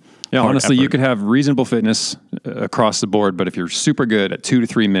 second. Yeah, honestly, you could have reasonable fitness across the board, but if you're super good at 2 to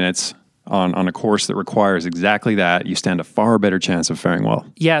 3 minutes on a course that requires exactly that, you stand a far better chance of faring well.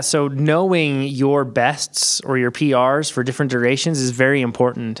 Yeah, so knowing your bests or your PRs for different durations is very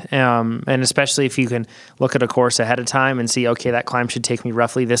important, and especially if you can look at a course ahead of time and see, okay, that climb should take me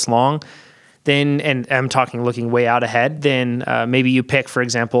roughly this long. Then, and I'm talking looking way out ahead, then maybe you pick, for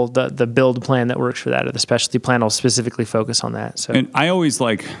example, the build plan that works for that, or the specialty plan will specifically focus on that. So, and I always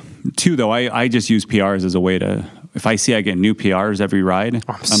I just use PRs as a way to, if I see I get new PRs every ride,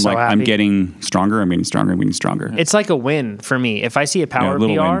 happy. I'm getting stronger, I'm getting stronger. It's like a win for me. If I see a power PR.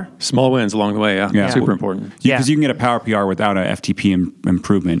 Win. Small wins along the way, super important. Because you can get a power PR without a FTP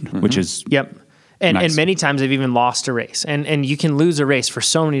improvement, which is... Yep. And many times I've even lost a race. And you can lose a race for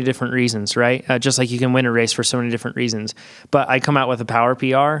so many different reasons, right? Just like you can win a race for so many different reasons. But I come out with a power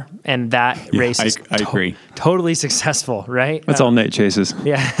PR, and that race is I agree. Totally successful, right? That's all Nate chases.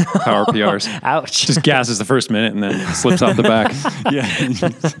 Yeah. Power PRs. Ouch. Just gasses the first minute and then slips off the back.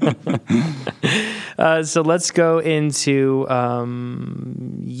 So let's go into,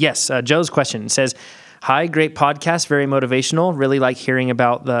 Joe's question. It says, hi, great podcast, very motivational. Really like hearing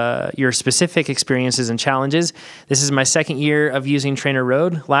about your specific experiences and challenges. This is my second year of using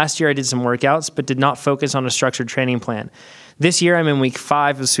TrainerRoad. Last year I did some workouts, but did not focus on a structured training plan. This year I'm in week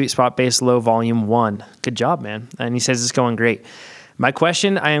 5 of Sweet Spot Based Low Volume 1. Good job, man. And he says it's going great. My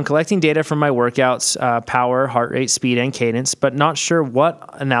question, I am collecting data from my workouts, power, heart rate, speed, and cadence, but not sure what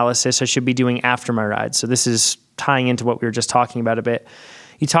analysis I should be doing after my ride. So this is tying into what we were just talking about a bit.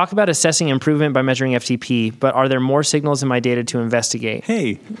 You talk about assessing improvement by measuring FTP, but are there more signals in my data to investigate?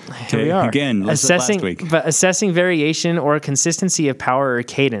 Hey, here we are. Again, assessing, last week. But assessing variation or consistency of power or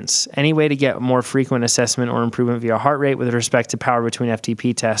cadence. Any way to get more frequent assessment or improvement via heart rate with respect to power between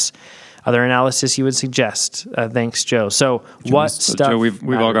FTP tests? Other analysis you would suggest? Thanks, Joe. So stuff? Joe, we've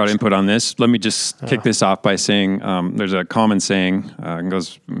all got input on this. Let me just kick this off by saying there's a common saying, it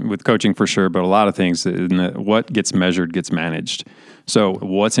goes with coaching for sure, but a lot of things, what gets measured gets managed. So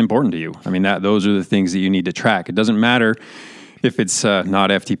what's important to you? I mean, those are the things that you need to track. It doesn't matter if it's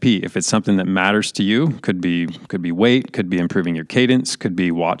not FTP. If it's something that matters to you, could be weight, could be improving your cadence, could be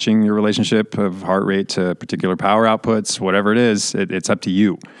watching your relationship of heart rate to particular power outputs, whatever it is, it's up to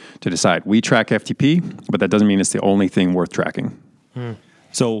you to decide. We track FTP, but that doesn't mean it's the only thing worth tracking.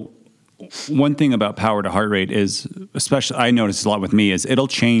 So one thing about power to heart rate is, especially I notice a lot with me, is it'll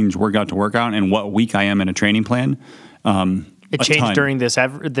change workout to workout and what week I am in a training plan. It changed during this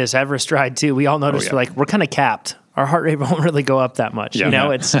Everest ride too. We all noticed we're kind of capped. Our heart rate won't really go up that much.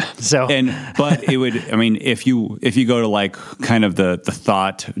 It's so. But it would. I mean, if you go to like kind of the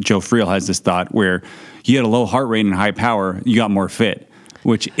thought, Joe Friel has this thought where you had a low heart rate and high power, you got more fit,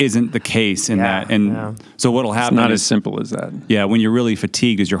 which isn't the case in that. And so what'll happen? It's not as simple as that. Yeah, when you're really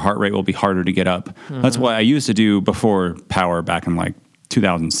fatigued, is your heart rate will be harder to get up. Mm-hmm. That's what I used to do before power back in like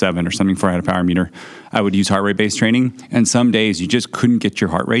 2007 or something before I had a power meter. I would use heart rate based training, and some days you just couldn't get your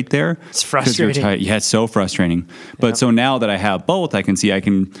heart rate there. It's frustrating. Yeah, it's so frustrating. But so now that I have both, I can see I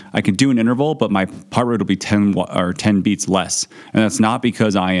can do an interval, but my heart rate will be 10 beats less, and that's not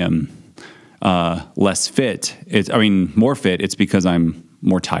because I am less fit. More fit. It's because I'm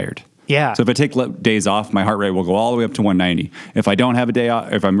more tired. Yeah. So if I take days off, my heart rate will go all the way up to 190. If I don't have a day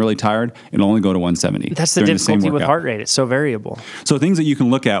off, if I'm really tired, it'll only go to 170. That's the difficulty with heart rate. It's so variable. So things that you can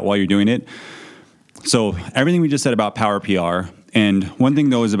look at while you're doing it. So everything we just said about power PR, and one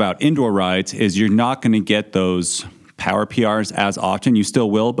thing though is about indoor rides is you're not going to get those power PRs as often. You still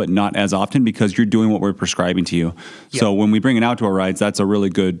will, but not as often because you're doing what we're prescribing to you. Yep. So when we bring in outdoor rides, that's a really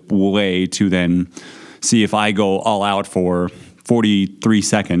good way to then see if I go all out for 43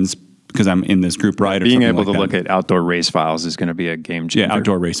 seconds because I'm in this group ride or being something able like to look at outdoor race files is going to be a game changer. Yeah,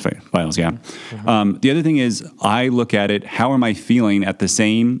 outdoor race files, yeah. Mm-hmm. The other thing is I look at it, how am I feeling at the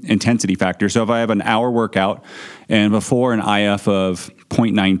same intensity factor? So if I have an hour workout and before an IF of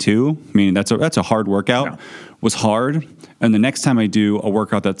 0.92, meaning that's a hard workout, was hard, and the next time I do a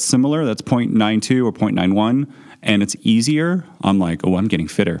workout that's similar, that's 0.92 or 0.91, and it's easier, I'm like, I'm getting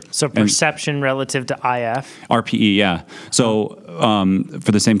fitter. So perception relative to IF? RPE, yeah. So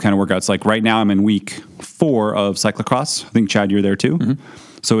for the same kind of workouts, like right now I'm in week 4 of cyclocross. I think, Chad, you're there too. Mm-hmm.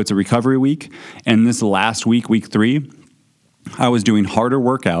 So it's a recovery week. And this last week, week 3, I was doing harder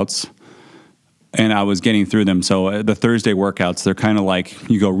workouts and I was getting through them. So the Thursday workouts, they're kind of like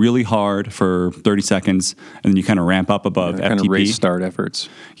you go really hard for 30 seconds and then you kind of ramp up above FTP. Kind of race start efforts.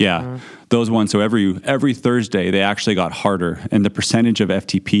 Yeah. Mm-hmm. Those ones. So every Thursday they actually got harder, and the percentage of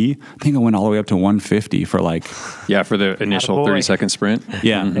FTP, I think I went all the way up to 150 for like for the initial 30-second sprint.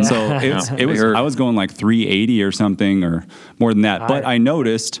 Yeah. Mm-hmm. So it was I was going like 380 or something or more than that. But I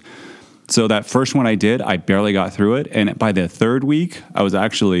noticed. So that first one I did, I barely got through it, and by the third week, I was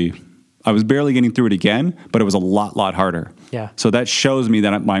barely getting through it again, but it was a lot harder. Yeah. So that shows me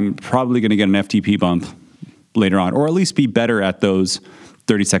that I'm probably going to get an FTP bump later on, or at least be better at those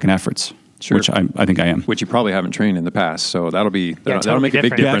 30-second efforts. Sure. Which I think I am. Which you probably haven't trained in the past, so that'll make a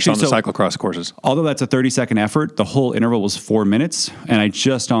big difference on the cyclocross courses. Although that's a 30-second effort, the whole interval was 4 minutes, and I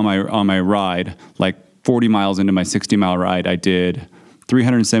just on my ride, like 40 miles into my 60-mile ride, I did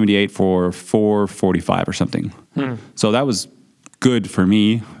 378 for 445 or something. So that was good for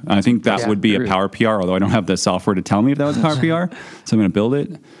me. I think that would be a power PR, although I don't have the software to tell me if that was power PR, so I'm going to build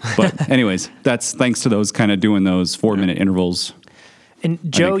it. But anyways, that's thanks to those kind of doing those 4-minute intervals. And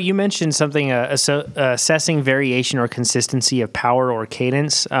Joe, you mentioned something, assessing variation or consistency of power or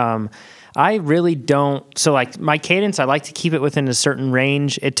cadence. I really don't. So like my cadence, I like to keep it within a certain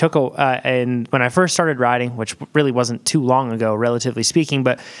range. It took and when I first started riding, which really wasn't too long ago, relatively speaking,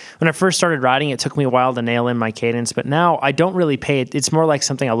 but when I first started riding, it took me a while to nail in my cadence. But now I don't really pay it. It's more like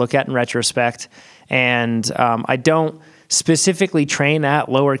something I look at in retrospect, and I don't specifically train at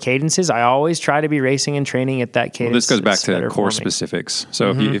lower cadences. I always try to be racing and training at that cadence. Well, this goes back to course specifics.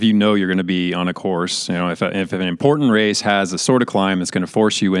 So if you know you're going to be on a course, if an important race has a sort of climb that's going to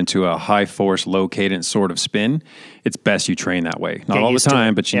force you into a high force, low cadence sort of spin, it's best you train that way. Not all the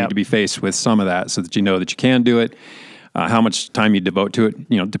time, but you need to be faced with some of that so that you know that you can do it. How much time you devote to it,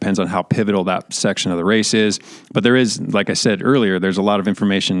 depends on how pivotal that section of the race is. But there is, like I said earlier, there's a lot of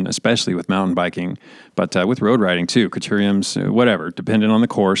information, especially with mountain biking, but with road riding too, criteriums, whatever, depending on the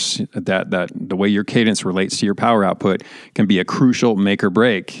course, that the way your cadence relates to your power output can be a crucial make or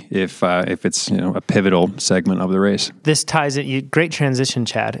break if it's a pivotal segment of the race. This ties it. Great transition,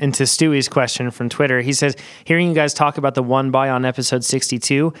 Chad, into Stewie's question from Twitter. He says, hearing you guys talk about the one by on episode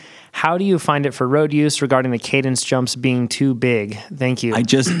 62, how do you find it for road use regarding the cadence jumps being too big? Thank you. I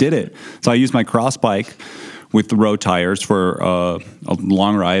just did it. So I used my cross bike with the road tires for a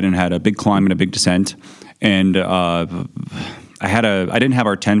long ride and had a big climb and a big descent. And I didn't have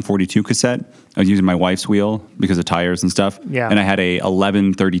our 1042 cassette. I was using my wife's wheel because of tires and stuff. Yeah. And I had a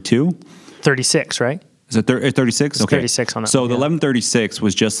 1132. 36, right? Is it 36? It's 36 on it. So the 1136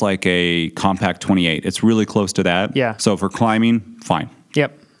 was just like a compact 28. It's really close to that. Yeah. So for climbing, fine.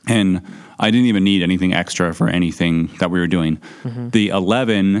 Yep. And I didn't even need anything extra for anything that we were doing. Mm-hmm. The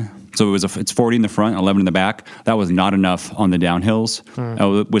 11, so it's 40 in the front, 11 in the back. That was not enough on the downhills.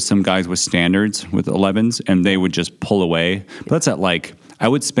 With some guys with standards with 11s, and they would just pull away. But that's at I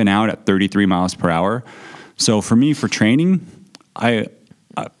would spin out at 33 miles per hour. So for me, for training,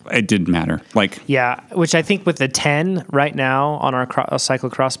 it didn't matter. Which I think with the 10 right now on our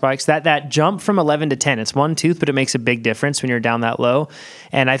cyclocross bikes, that jump from 11 to 10, it's one tooth, but it makes a big difference when you're down that low.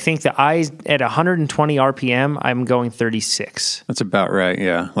 And I think that at 120 RPM, I'm going 36. That's about right.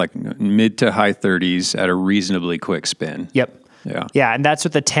 Yeah. Like mid to high 30s at a reasonably quick spin. Yep. Yeah. Yeah. And that's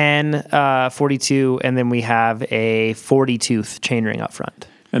with the 10, 42. And then we have a 40 tooth chainring up front.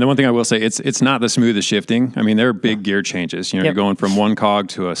 And the one thing I will say, it's not the smoothest shifting. I mean, there are big gear changes. You're going from one cog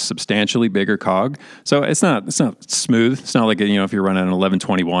to a substantially bigger cog. So it's not smooth. It's not like, if you're running an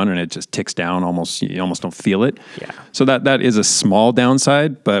 1121 and it just ticks down you almost don't feel it. Yeah. So that is a small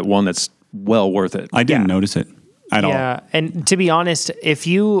downside, but one that's well worth it. I didn't notice it at all. Yeah. And to be honest, if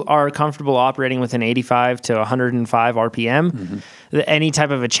you are comfortable operating with an 85 to 105 RPM, any type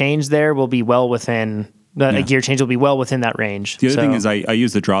of a change there will be well within... A gear change will be well within that range. The other thing is I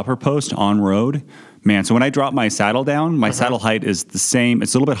use the dropper post on road. Man, so when I drop my saddle down, my saddle height is the same.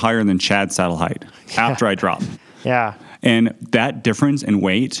 It's a little bit higher than Chad's saddle height after I drop. Yeah. And that difference in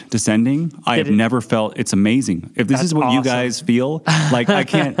weight descending, I have never felt. It's amazing. If this is what you guys feel, I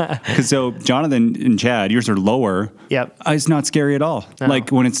can't. Because so Jonathan and Chad, yours are lower. Yep. It's not scary at all. No. Like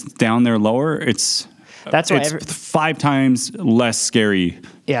when it's down there lower, that's why it's 5 times less scary.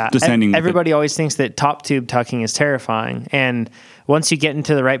 Yeah, descending. Everybody always thinks that top tube tucking is terrifying, and once you get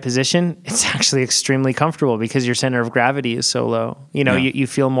into the right position, it's actually extremely comfortable because your center of gravity is so low. You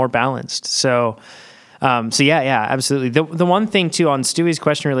feel more balanced. So absolutely. The one thing too on Stewie's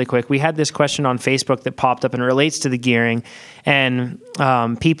question, really quick, we had this question on Facebook that popped up and relates to the gearing, and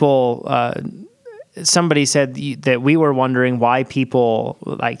people. Somebody said that we were wondering why people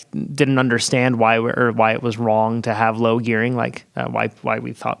didn't understand why it was wrong to have low gearing, why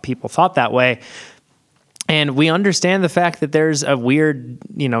we thought people thought that way. And we understand the fact that there's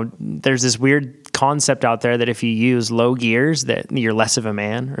there's this weird concept out there that if you use low gears that you're less of a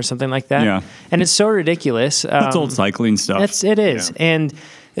man or something like that. Yeah. And it's so ridiculous. That's old cycling stuff. It is. Yeah.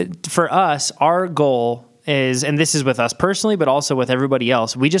 And for us, our goal is, and this is with us personally, but also with everybody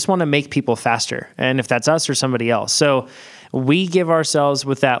else, we just want to make people faster. And if that's us or somebody else. So we give ourselves,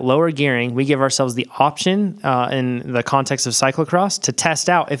 with that lower gearing, we give ourselves the option in the context of cyclocross to test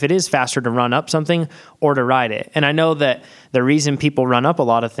out if it is faster to run up something or to ride it. And I know that the reason people run up a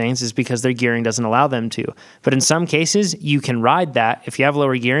lot of things is because their gearing doesn't allow them to. But in some cases, you can ride that if you have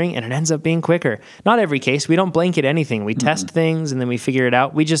lower gearing and it ends up being quicker. Not every case. We don't blanket anything. We test things and then we figure it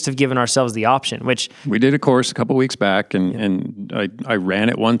out. We just have given ourselves the option, which... We did a course a couple weeks back and I ran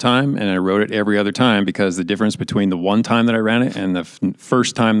it one time and I rode it every other time because the difference between the one time that I ran it and the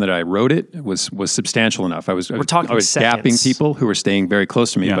first time that I rode it was substantial enough. I was gapping people who were staying very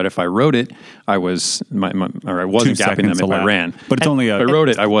close to me, but if I rode it, I wasn't gapping them if I ran. But it's only if I rode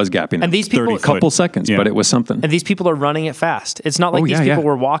it, I was gapping them. And these people, a couple seconds, but it was something. And these people are running it fast. It's not like these people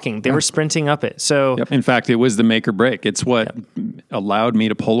were walking; they were sprinting up it. So, in fact, it was the make or break. It's what allowed me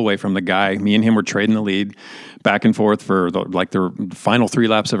to pull away from the guy. Me and him were trading the lead back and forth for the final 3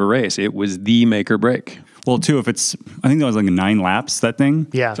 laps of a race. It was the make or break. Well, too, I think that was 9 laps, that thing.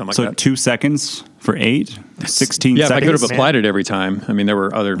 Yeah. Something like so that. 2 seconds for 8, 16 seconds. Yeah, if I could have applied it every time. I mean, there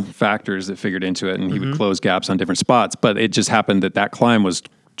were other factors that figured into it, and he would close gaps on different spots. But it just happened that climb was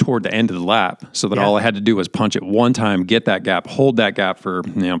toward the end of the lap, so that all I had to do was punch it one time, get that gap, hold that gap for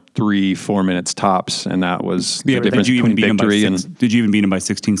 3-4 minutes tops, and that was the difference between victory and... Did you even beat him by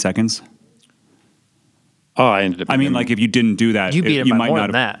 16 seconds? Oh, I ended up... if you didn't do that... You beat him by more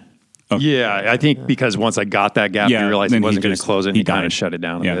than that. Okay. Yeah, I think because once I got that gap, he realized he wasn't going to close it, and he kind of shut it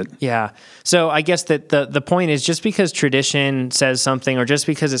down a bit. Yeah. So I guess that the point is, just because tradition says something, or just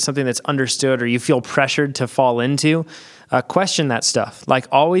because it's something that's understood or you feel pressured to fall into, question that stuff. Like,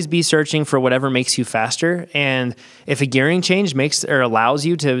 always be searching for whatever makes you faster. And if a gearing change makes or allows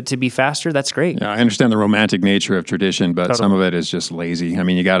you to be faster, that's great. Yeah, I understand the romantic nature of tradition, but some of it is just lazy. I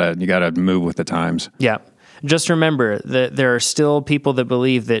mean, you gotta move with the times. Yeah. Just remember that there are still people that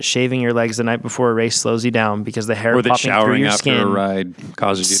believe that shaving your legs the night before a race slows you down because the hair popping through your skin. Or that showering after a ride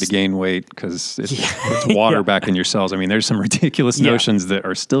causes you to gain weight because it's water back in your cells. I mean, there's some ridiculous notions that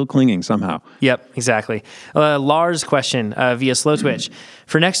are still clinging somehow. Yep, exactly. Lars' question via Slow Twitch.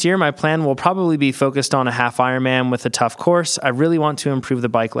 For next year, my plan will probably be focused on a half Ironman with a tough course. I really want to improve the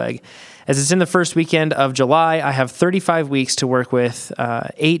bike leg. As it's in the first weekend of July, I have 35 weeks to work with,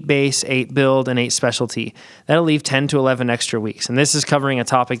 8 base, 8 build, and 8 specialty. That'll leave 10 to 11 extra weeks. And this is covering a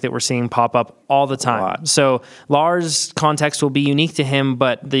topic that we're seeing pop up all the time. So Lars' context will be unique to him,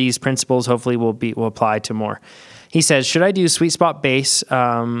 but these principles hopefully will apply to more. He says, should I do sweet spot base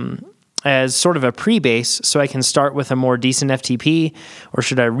as sort of a pre-base so I can start with a more decent FTP, or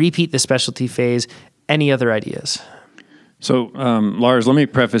should I repeat the specialty phase? Any other ideas? So, Lars, let me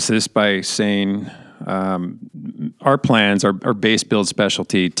preface this by saying our plans, our base build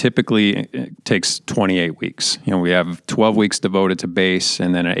specialty, typically takes 28 weeks. You know, we have 12 weeks devoted to base,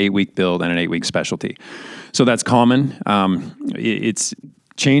 and then an 8-week build and an 8-week specialty. So that's common. It's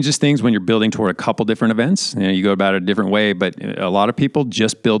changes things when you're building toward a couple different events. You know, you go about it a different way, but a lot of people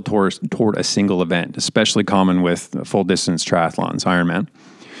just build toward a single event, especially common with full distance triathlons, Ironman.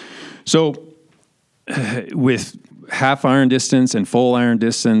 So with half iron distance and full iron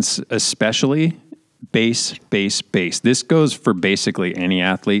distance, especially base. This goes for basically any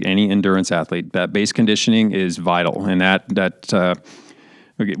athlete, any endurance athlete. That base conditioning is vital, and that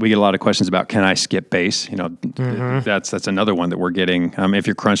we get a lot of questions about, can I skip base? You know, that's another one that we're getting. If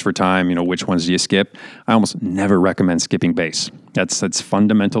you're crunched for time, you know, which ones do you skip? I almost never recommend skipping base. That's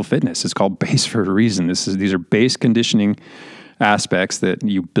fundamental fitness. It's called base for a reason. These are base conditioning aspects that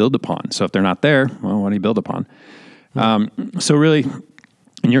you build upon. So if they're not there, well, what do you build upon? So really,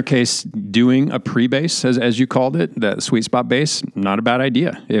 in your case, doing a pre-base, as you called it, that sweet spot base, not a bad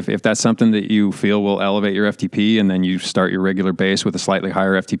idea. If that's something that you feel will elevate your FTP, and then you start your regular base with a slightly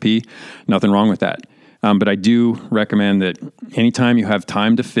higher FTP, nothing wrong with that. But I do recommend that anytime you have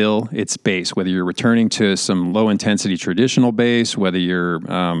time to fill, it's base, whether you're returning to some low-intensity traditional base, whether you're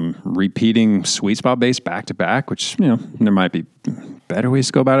repeating sweet spot base back-to-back, which, you know, there might be better ways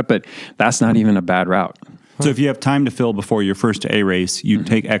to go about it, but that's not even a bad route. So if you have time to fill before your first A race, you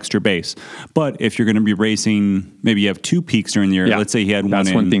take extra base. But if you're going to be racing, maybe you have 2 peaks during the year. Let's say you had one.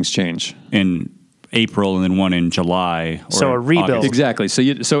 That's when things change. In April and then one in July. Or so a rebuild. August. Exactly.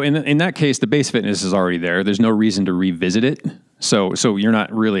 So in that case, the base fitness is already there. There's no reason to revisit it. So you're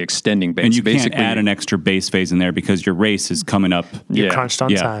not really extending base. And you can't add an extra base phase in there because your race is coming up. You're crunched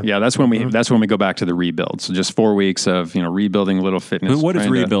on time. Yeah, that's when we go back to the rebuild. So just 4 weeks of, you know, rebuilding a little fitness. But what does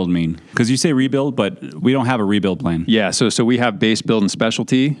rebuild mean? Because you say rebuild, but we don't have a rebuild plan. Yeah, so we have base, build, and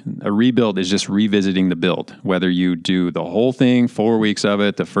specialty. A rebuild is just revisiting the build. Whether you do the whole thing, 4 weeks of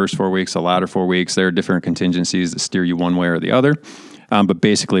it, the first 4 weeks, the latter 4 weeks, there are different contingencies that steer you one way or the other. But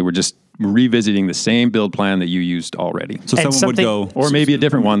basically, we're just revisiting the same build plan that you used already. So someone would go... Or maybe a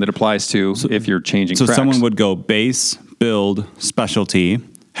different one that applies to if you're changing tracks. So someone would go base, build, specialty,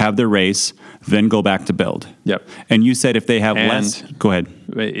 have their race, then go back to build. Yep. And you said if they have less... Go ahead.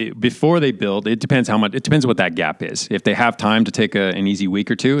 Before they build, it depends how much. It depends what that gap is. If they have time to take an easy week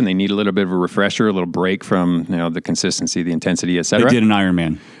or two and they need a little bit of a refresher, a little break from, you know, the consistency, the intensity, et cetera. They did an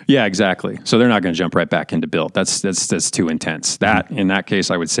Ironman. Yeah, exactly. So they're not going to jump right back into build. That's too intense. In that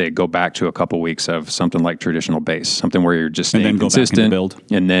case, I would say go back to a couple weeks of something like traditional base, something where you're just staying and then consistent, go back into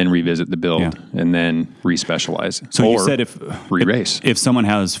build. And then revisit the build, and then re-specialize. So you said if someone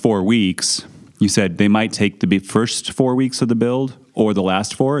has 4 weeks, you said they might take the first 4 weeks of the build or the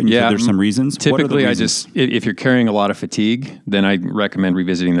last 4, and you said there's some reasons. Typically, if you're carrying a lot of fatigue, then I recommend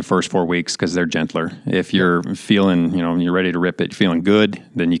revisiting the first 4 weeks because they're gentler. If you're feeling, you know, you're ready to rip it, feeling good,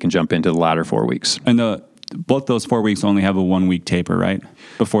 then you can jump into the latter 4 weeks. And both those 4 weeks only have a 1 week taper, right?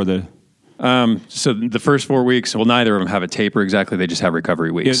 Before the... So the first 4 weeks, well, neither of them have a taper exactly. They just have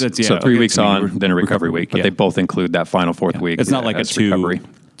recovery weeks. So 3 weeks on, then a recovery week. But they both include that final 4th week. It's not like a 2... Recovery.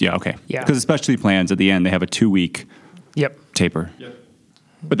 Yeah, okay. Yeah. Because especially plans at the end, they have a 2 week taper. Yep.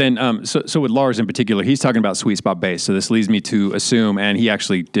 But then, so with Lars in particular, he's talking about sweet spot base. So this leads me to assume, and he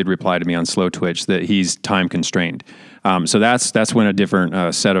actually did reply to me on Slow Twitch, that he's time constrained. So that's when a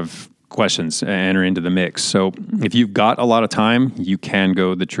different set of questions enter into the mix. So if you've got a lot of time, you can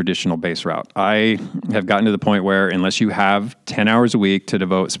go the traditional base route. I have gotten to the point where unless you have 10 hours a week to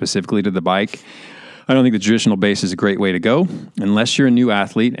devote specifically to the bike, I don't think the traditional base is a great way to go unless you're a new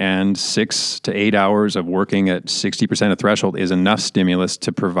athlete, and 6 to 8 hours of working at 60% of threshold is enough stimulus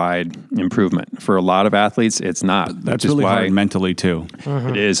to provide improvement. For a lot of athletes, it's not. That's really hard mentally too.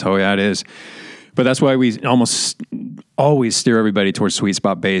 It is. Oh yeah, it is. But that's why we almost always steer everybody towards sweet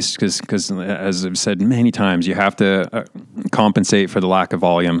spot base because as I've said many times, you have to compensate for the lack of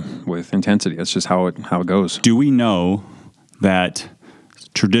volume with intensity. That's just how it goes. Do we know that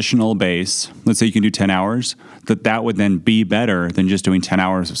traditional base, let's say you can do 10 hours, that would then be better than just doing 10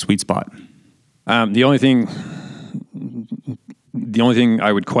 hours of sweet spot? The only thing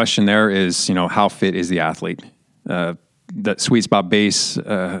I would question there is, how fit is the athlete? That sweet spot base,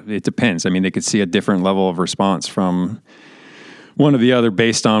 it depends. I mean, they could see a different level of response from one or the other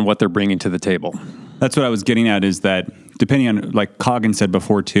based on what they're bringing to the table. That's what I was getting at, is that depending on, like Coggin said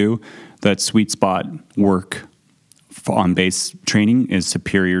before too, that sweet spot work on base training is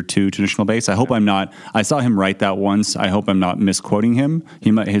superior to traditional base. I hope I'm not. I saw him write that once. I hope I'm not misquoting him.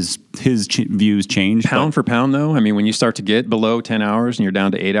 He might his views change. Pound for pound, though. I mean, when you start to get below 10 hours and you're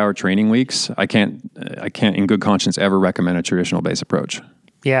down to 8-hour training weeks, I can't in good conscience ever recommend a traditional base approach.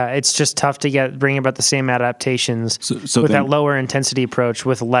 Yeah, it's just tough to bring about the same adaptations with that lower intensity approach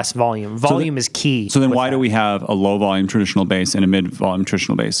with less volume. Volume is key. So then why do we have a low volume traditional base and a mid volume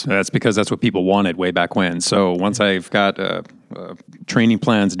traditional base? That's because that's what people wanted way back when. So once I've got a training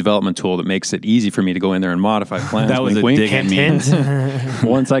plans development tool that makes it easy for me to go in there and modify plans. That was a dig at me.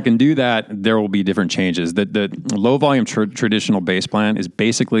 Once I can do that, there will be different changes. The low volume traditional base plan is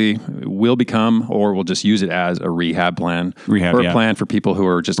basically will become, or we'll just use it as a rehab plan. Or a plan for people who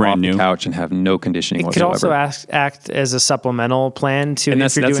are just brand off new. The couch and have no conditioning whatsoever. It could also act as a supplemental plan to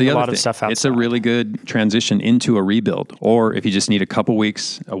if you're doing a lot of stuff outside. It's a really good transition into a rebuild. Or if you just need a couple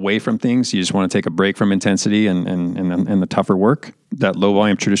weeks away from things, you just want to take a break from intensity and the tougher work, that low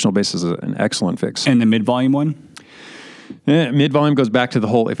volume traditional base is an excellent fix. And the mid volume one? Mid volume goes back to the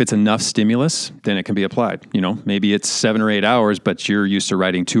whole, if it's enough stimulus, then it can be applied. Maybe it's 7 or 8 hours, but you're used to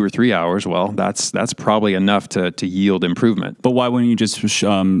riding 2 or 3 hours. Well, that's probably enough to yield improvement. But why wouldn't you just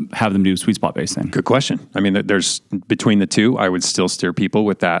have them do sweet spot base then? Good question. I mean, there's between the two, I would still steer people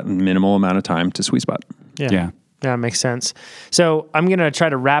with that minimal amount of time to sweet spot. Yeah, that makes sense. So I'm going to try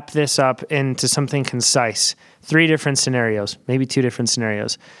to wrap this up into something concise. 3 different scenarios, maybe 2 different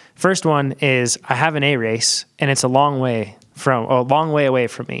scenarios. First one is I have an A race and it's a long way away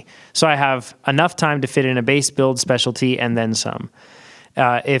from me. So I have enough time to fit in a base build specialty and then some.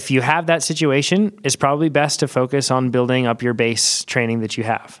 If you have that situation, it's probably best to focus on building up your base training that you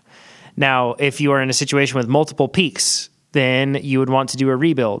have. Now, if you are in a situation with multiple peaks, then you would want to do a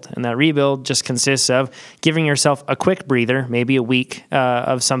rebuild. And that rebuild just consists of giving yourself a quick breather, maybe a week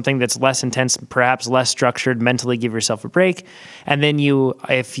of something that's less intense, perhaps less structured, mentally give yourself a break. And then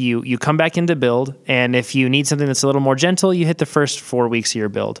if you come back into build, and if you need something that's a little more gentle, you hit the first 4 weeks of your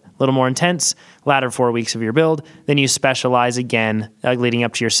build. A little more intense, latter 4 weeks of your build, then you specialize again leading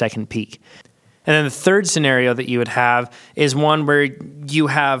up to your second peak. And then the third scenario that you would have is one where you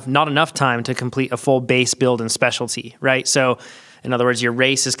have not enough time to complete a full base build and specialty, right? So in other words, your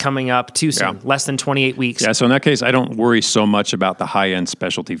race is coming up too soon, less than 28 weeks. Yeah, so in that case, I don't worry so much about the high-end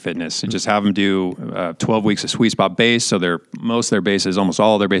specialty fitness. Just have them do 12 weeks of sweet spot base, so almost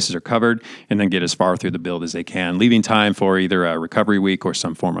all of their bases are covered, and then get as far through the build as they can, leaving time for either a recovery week or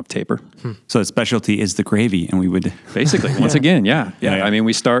some form of taper. So the specialty is the gravy, and we would... Basically, once again, yeah. I mean,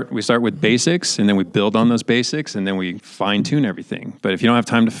 we start with basics, and then we build on those basics, and then we fine-tune everything. But if you don't have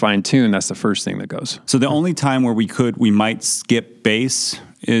time to fine-tune, that's the first thing that goes. So the only time where we might skip base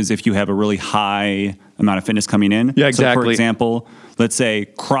is if you have a really high amount of fitness coming in. Yeah, exactly. So for example, let's say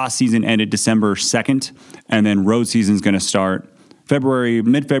cross season ended December 2nd, and then road season is going to start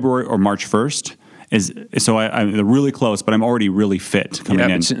mid-February or March 1st. I'm really close, but I'm already really fit coming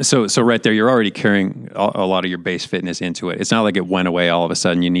in. So right there, you're already carrying a lot of your base fitness into it. It's not like it went away all of a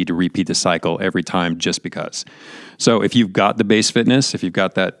sudden. You need to repeat the cycle every time just because. So if you've got the base fitness, if you've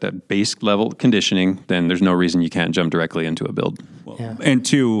got that base level conditioning, then there's no reason you can't jump directly into a build. And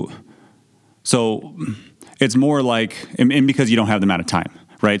so it's more like, and because you don't have the amount of time.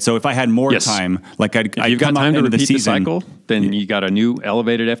 Right, so if I had more time, like if you've got time to repeat the cycle, then you got a new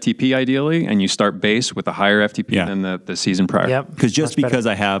elevated FTP ideally, and you start base with a higher FTP than the season prior. Yep, because because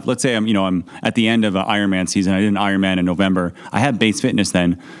I have, let's say I'm at the end of an Ironman season. I did an Ironman in November. I have base fitness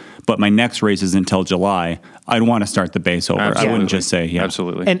then, but my next race is until July. I'd want to start the base over. Absolutely. I wouldn't just say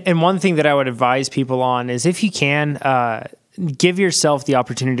Absolutely. And one thing that I would advise people on is if you can. give yourself the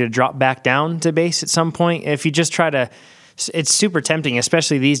opportunity to drop back down to base at some point. If you just try to, it's super tempting,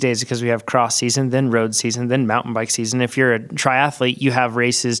 especially these days because we have cross season, then road season, then mountain bike season. If you're a triathlete, you have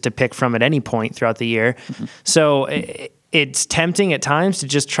races to pick from at any point throughout the year. Mm-hmm. So it's tempting at times to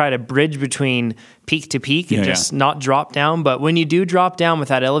just try to bridge between peak to peak and just not drop down. But when you do drop down with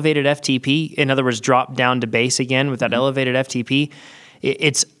that elevated FTP, in other words, drop down to base again with that elevated FTP,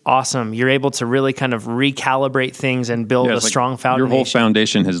 it's awesome. You're able to really kind of recalibrate things and build a strong foundation. Your whole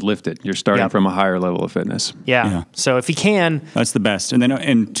foundation has lifted. You're starting from a higher level of fitness. Yeah. So if you can... That's the best. And then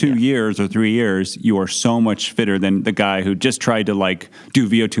in 2 years or 3 years, you are so much fitter than the guy who just tried to do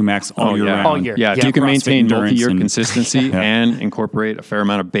VO2 max all year round. All year. Yeah, if you can maintain multi-year consistency and incorporate a fair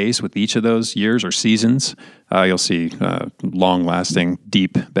amount of base with each of those years or seasons, you'll see long-lasting,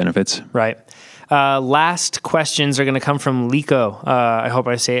 deep benefits. Right. Last questions are going to come from Lico. I hope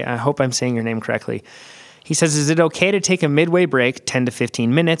I'm saying your name correctly. He says, is it okay to take a midway break, 10 to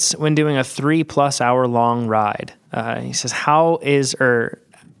 15 minutes, when doing a 3+ hour long ride? He says, how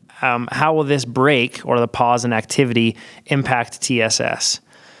will this break or the pause in activity impact TSS?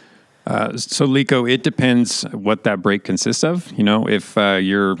 So Lico, it depends what that break consists of. If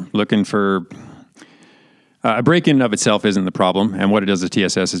you're looking for... a break in and of itself isn't the problem, and what it does to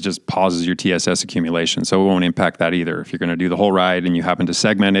TSS is just pauses your TSS accumulation, so it won't impact that either. If you're going to do the whole ride and you happen to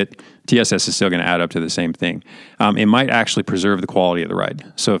segment it, TSS is still going to add up to the same thing. It might actually preserve the quality of the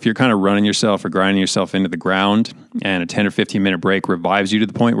ride. So if you're kind of running yourself or grinding yourself into the ground and a 10 or 15-minute break revives you to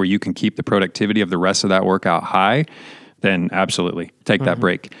the point where you can keep the productivity of the rest of that workout high, then absolutely take that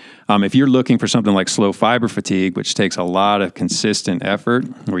break. If you're looking for something like slow fiber fatigue, which takes a lot of consistent effort,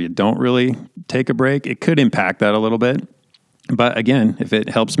 where you don't really take a break, it could impact that a little bit. But again, if it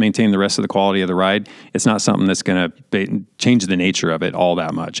helps maintain the rest of the quality of the ride, it's not something that's going to change the nature of it all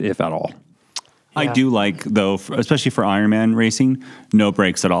that much, if at all. I do like, though, especially for Ironman racing, no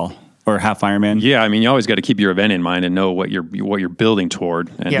breaks at all. Or half Ironman. Yeah, I mean, you always got to keep your event in mind and know what you're building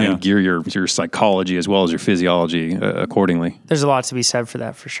toward, and gear your psychology as well as your physiology accordingly. There's a lot to be said for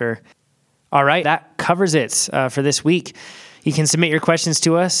that, for sure. All right, that covers it for this week. You can submit your questions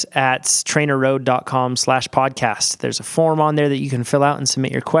to us at TrainerRoad.com/podcast. There's a form on there that you can fill out and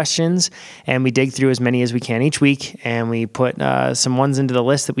submit your questions, and we dig through as many as we can each week, and we put some ones into the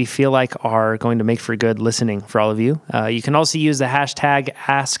list that we feel like are going to make for good listening for all of you. You can also use the hashtag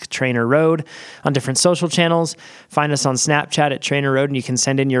AskTrainerRoad on different social channels. Find us on Snapchat at TrainerRoad, and you can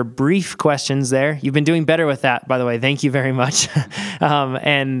send in your brief questions there. You've been doing better with that, by the way. Thank you very much.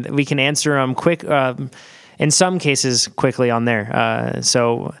 And we can answer them quick, in some cases, quickly on there.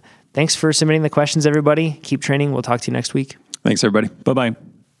 So thanks for submitting the questions, everybody. Keep training. We'll talk to you next week. Thanks, everybody. Bye-bye.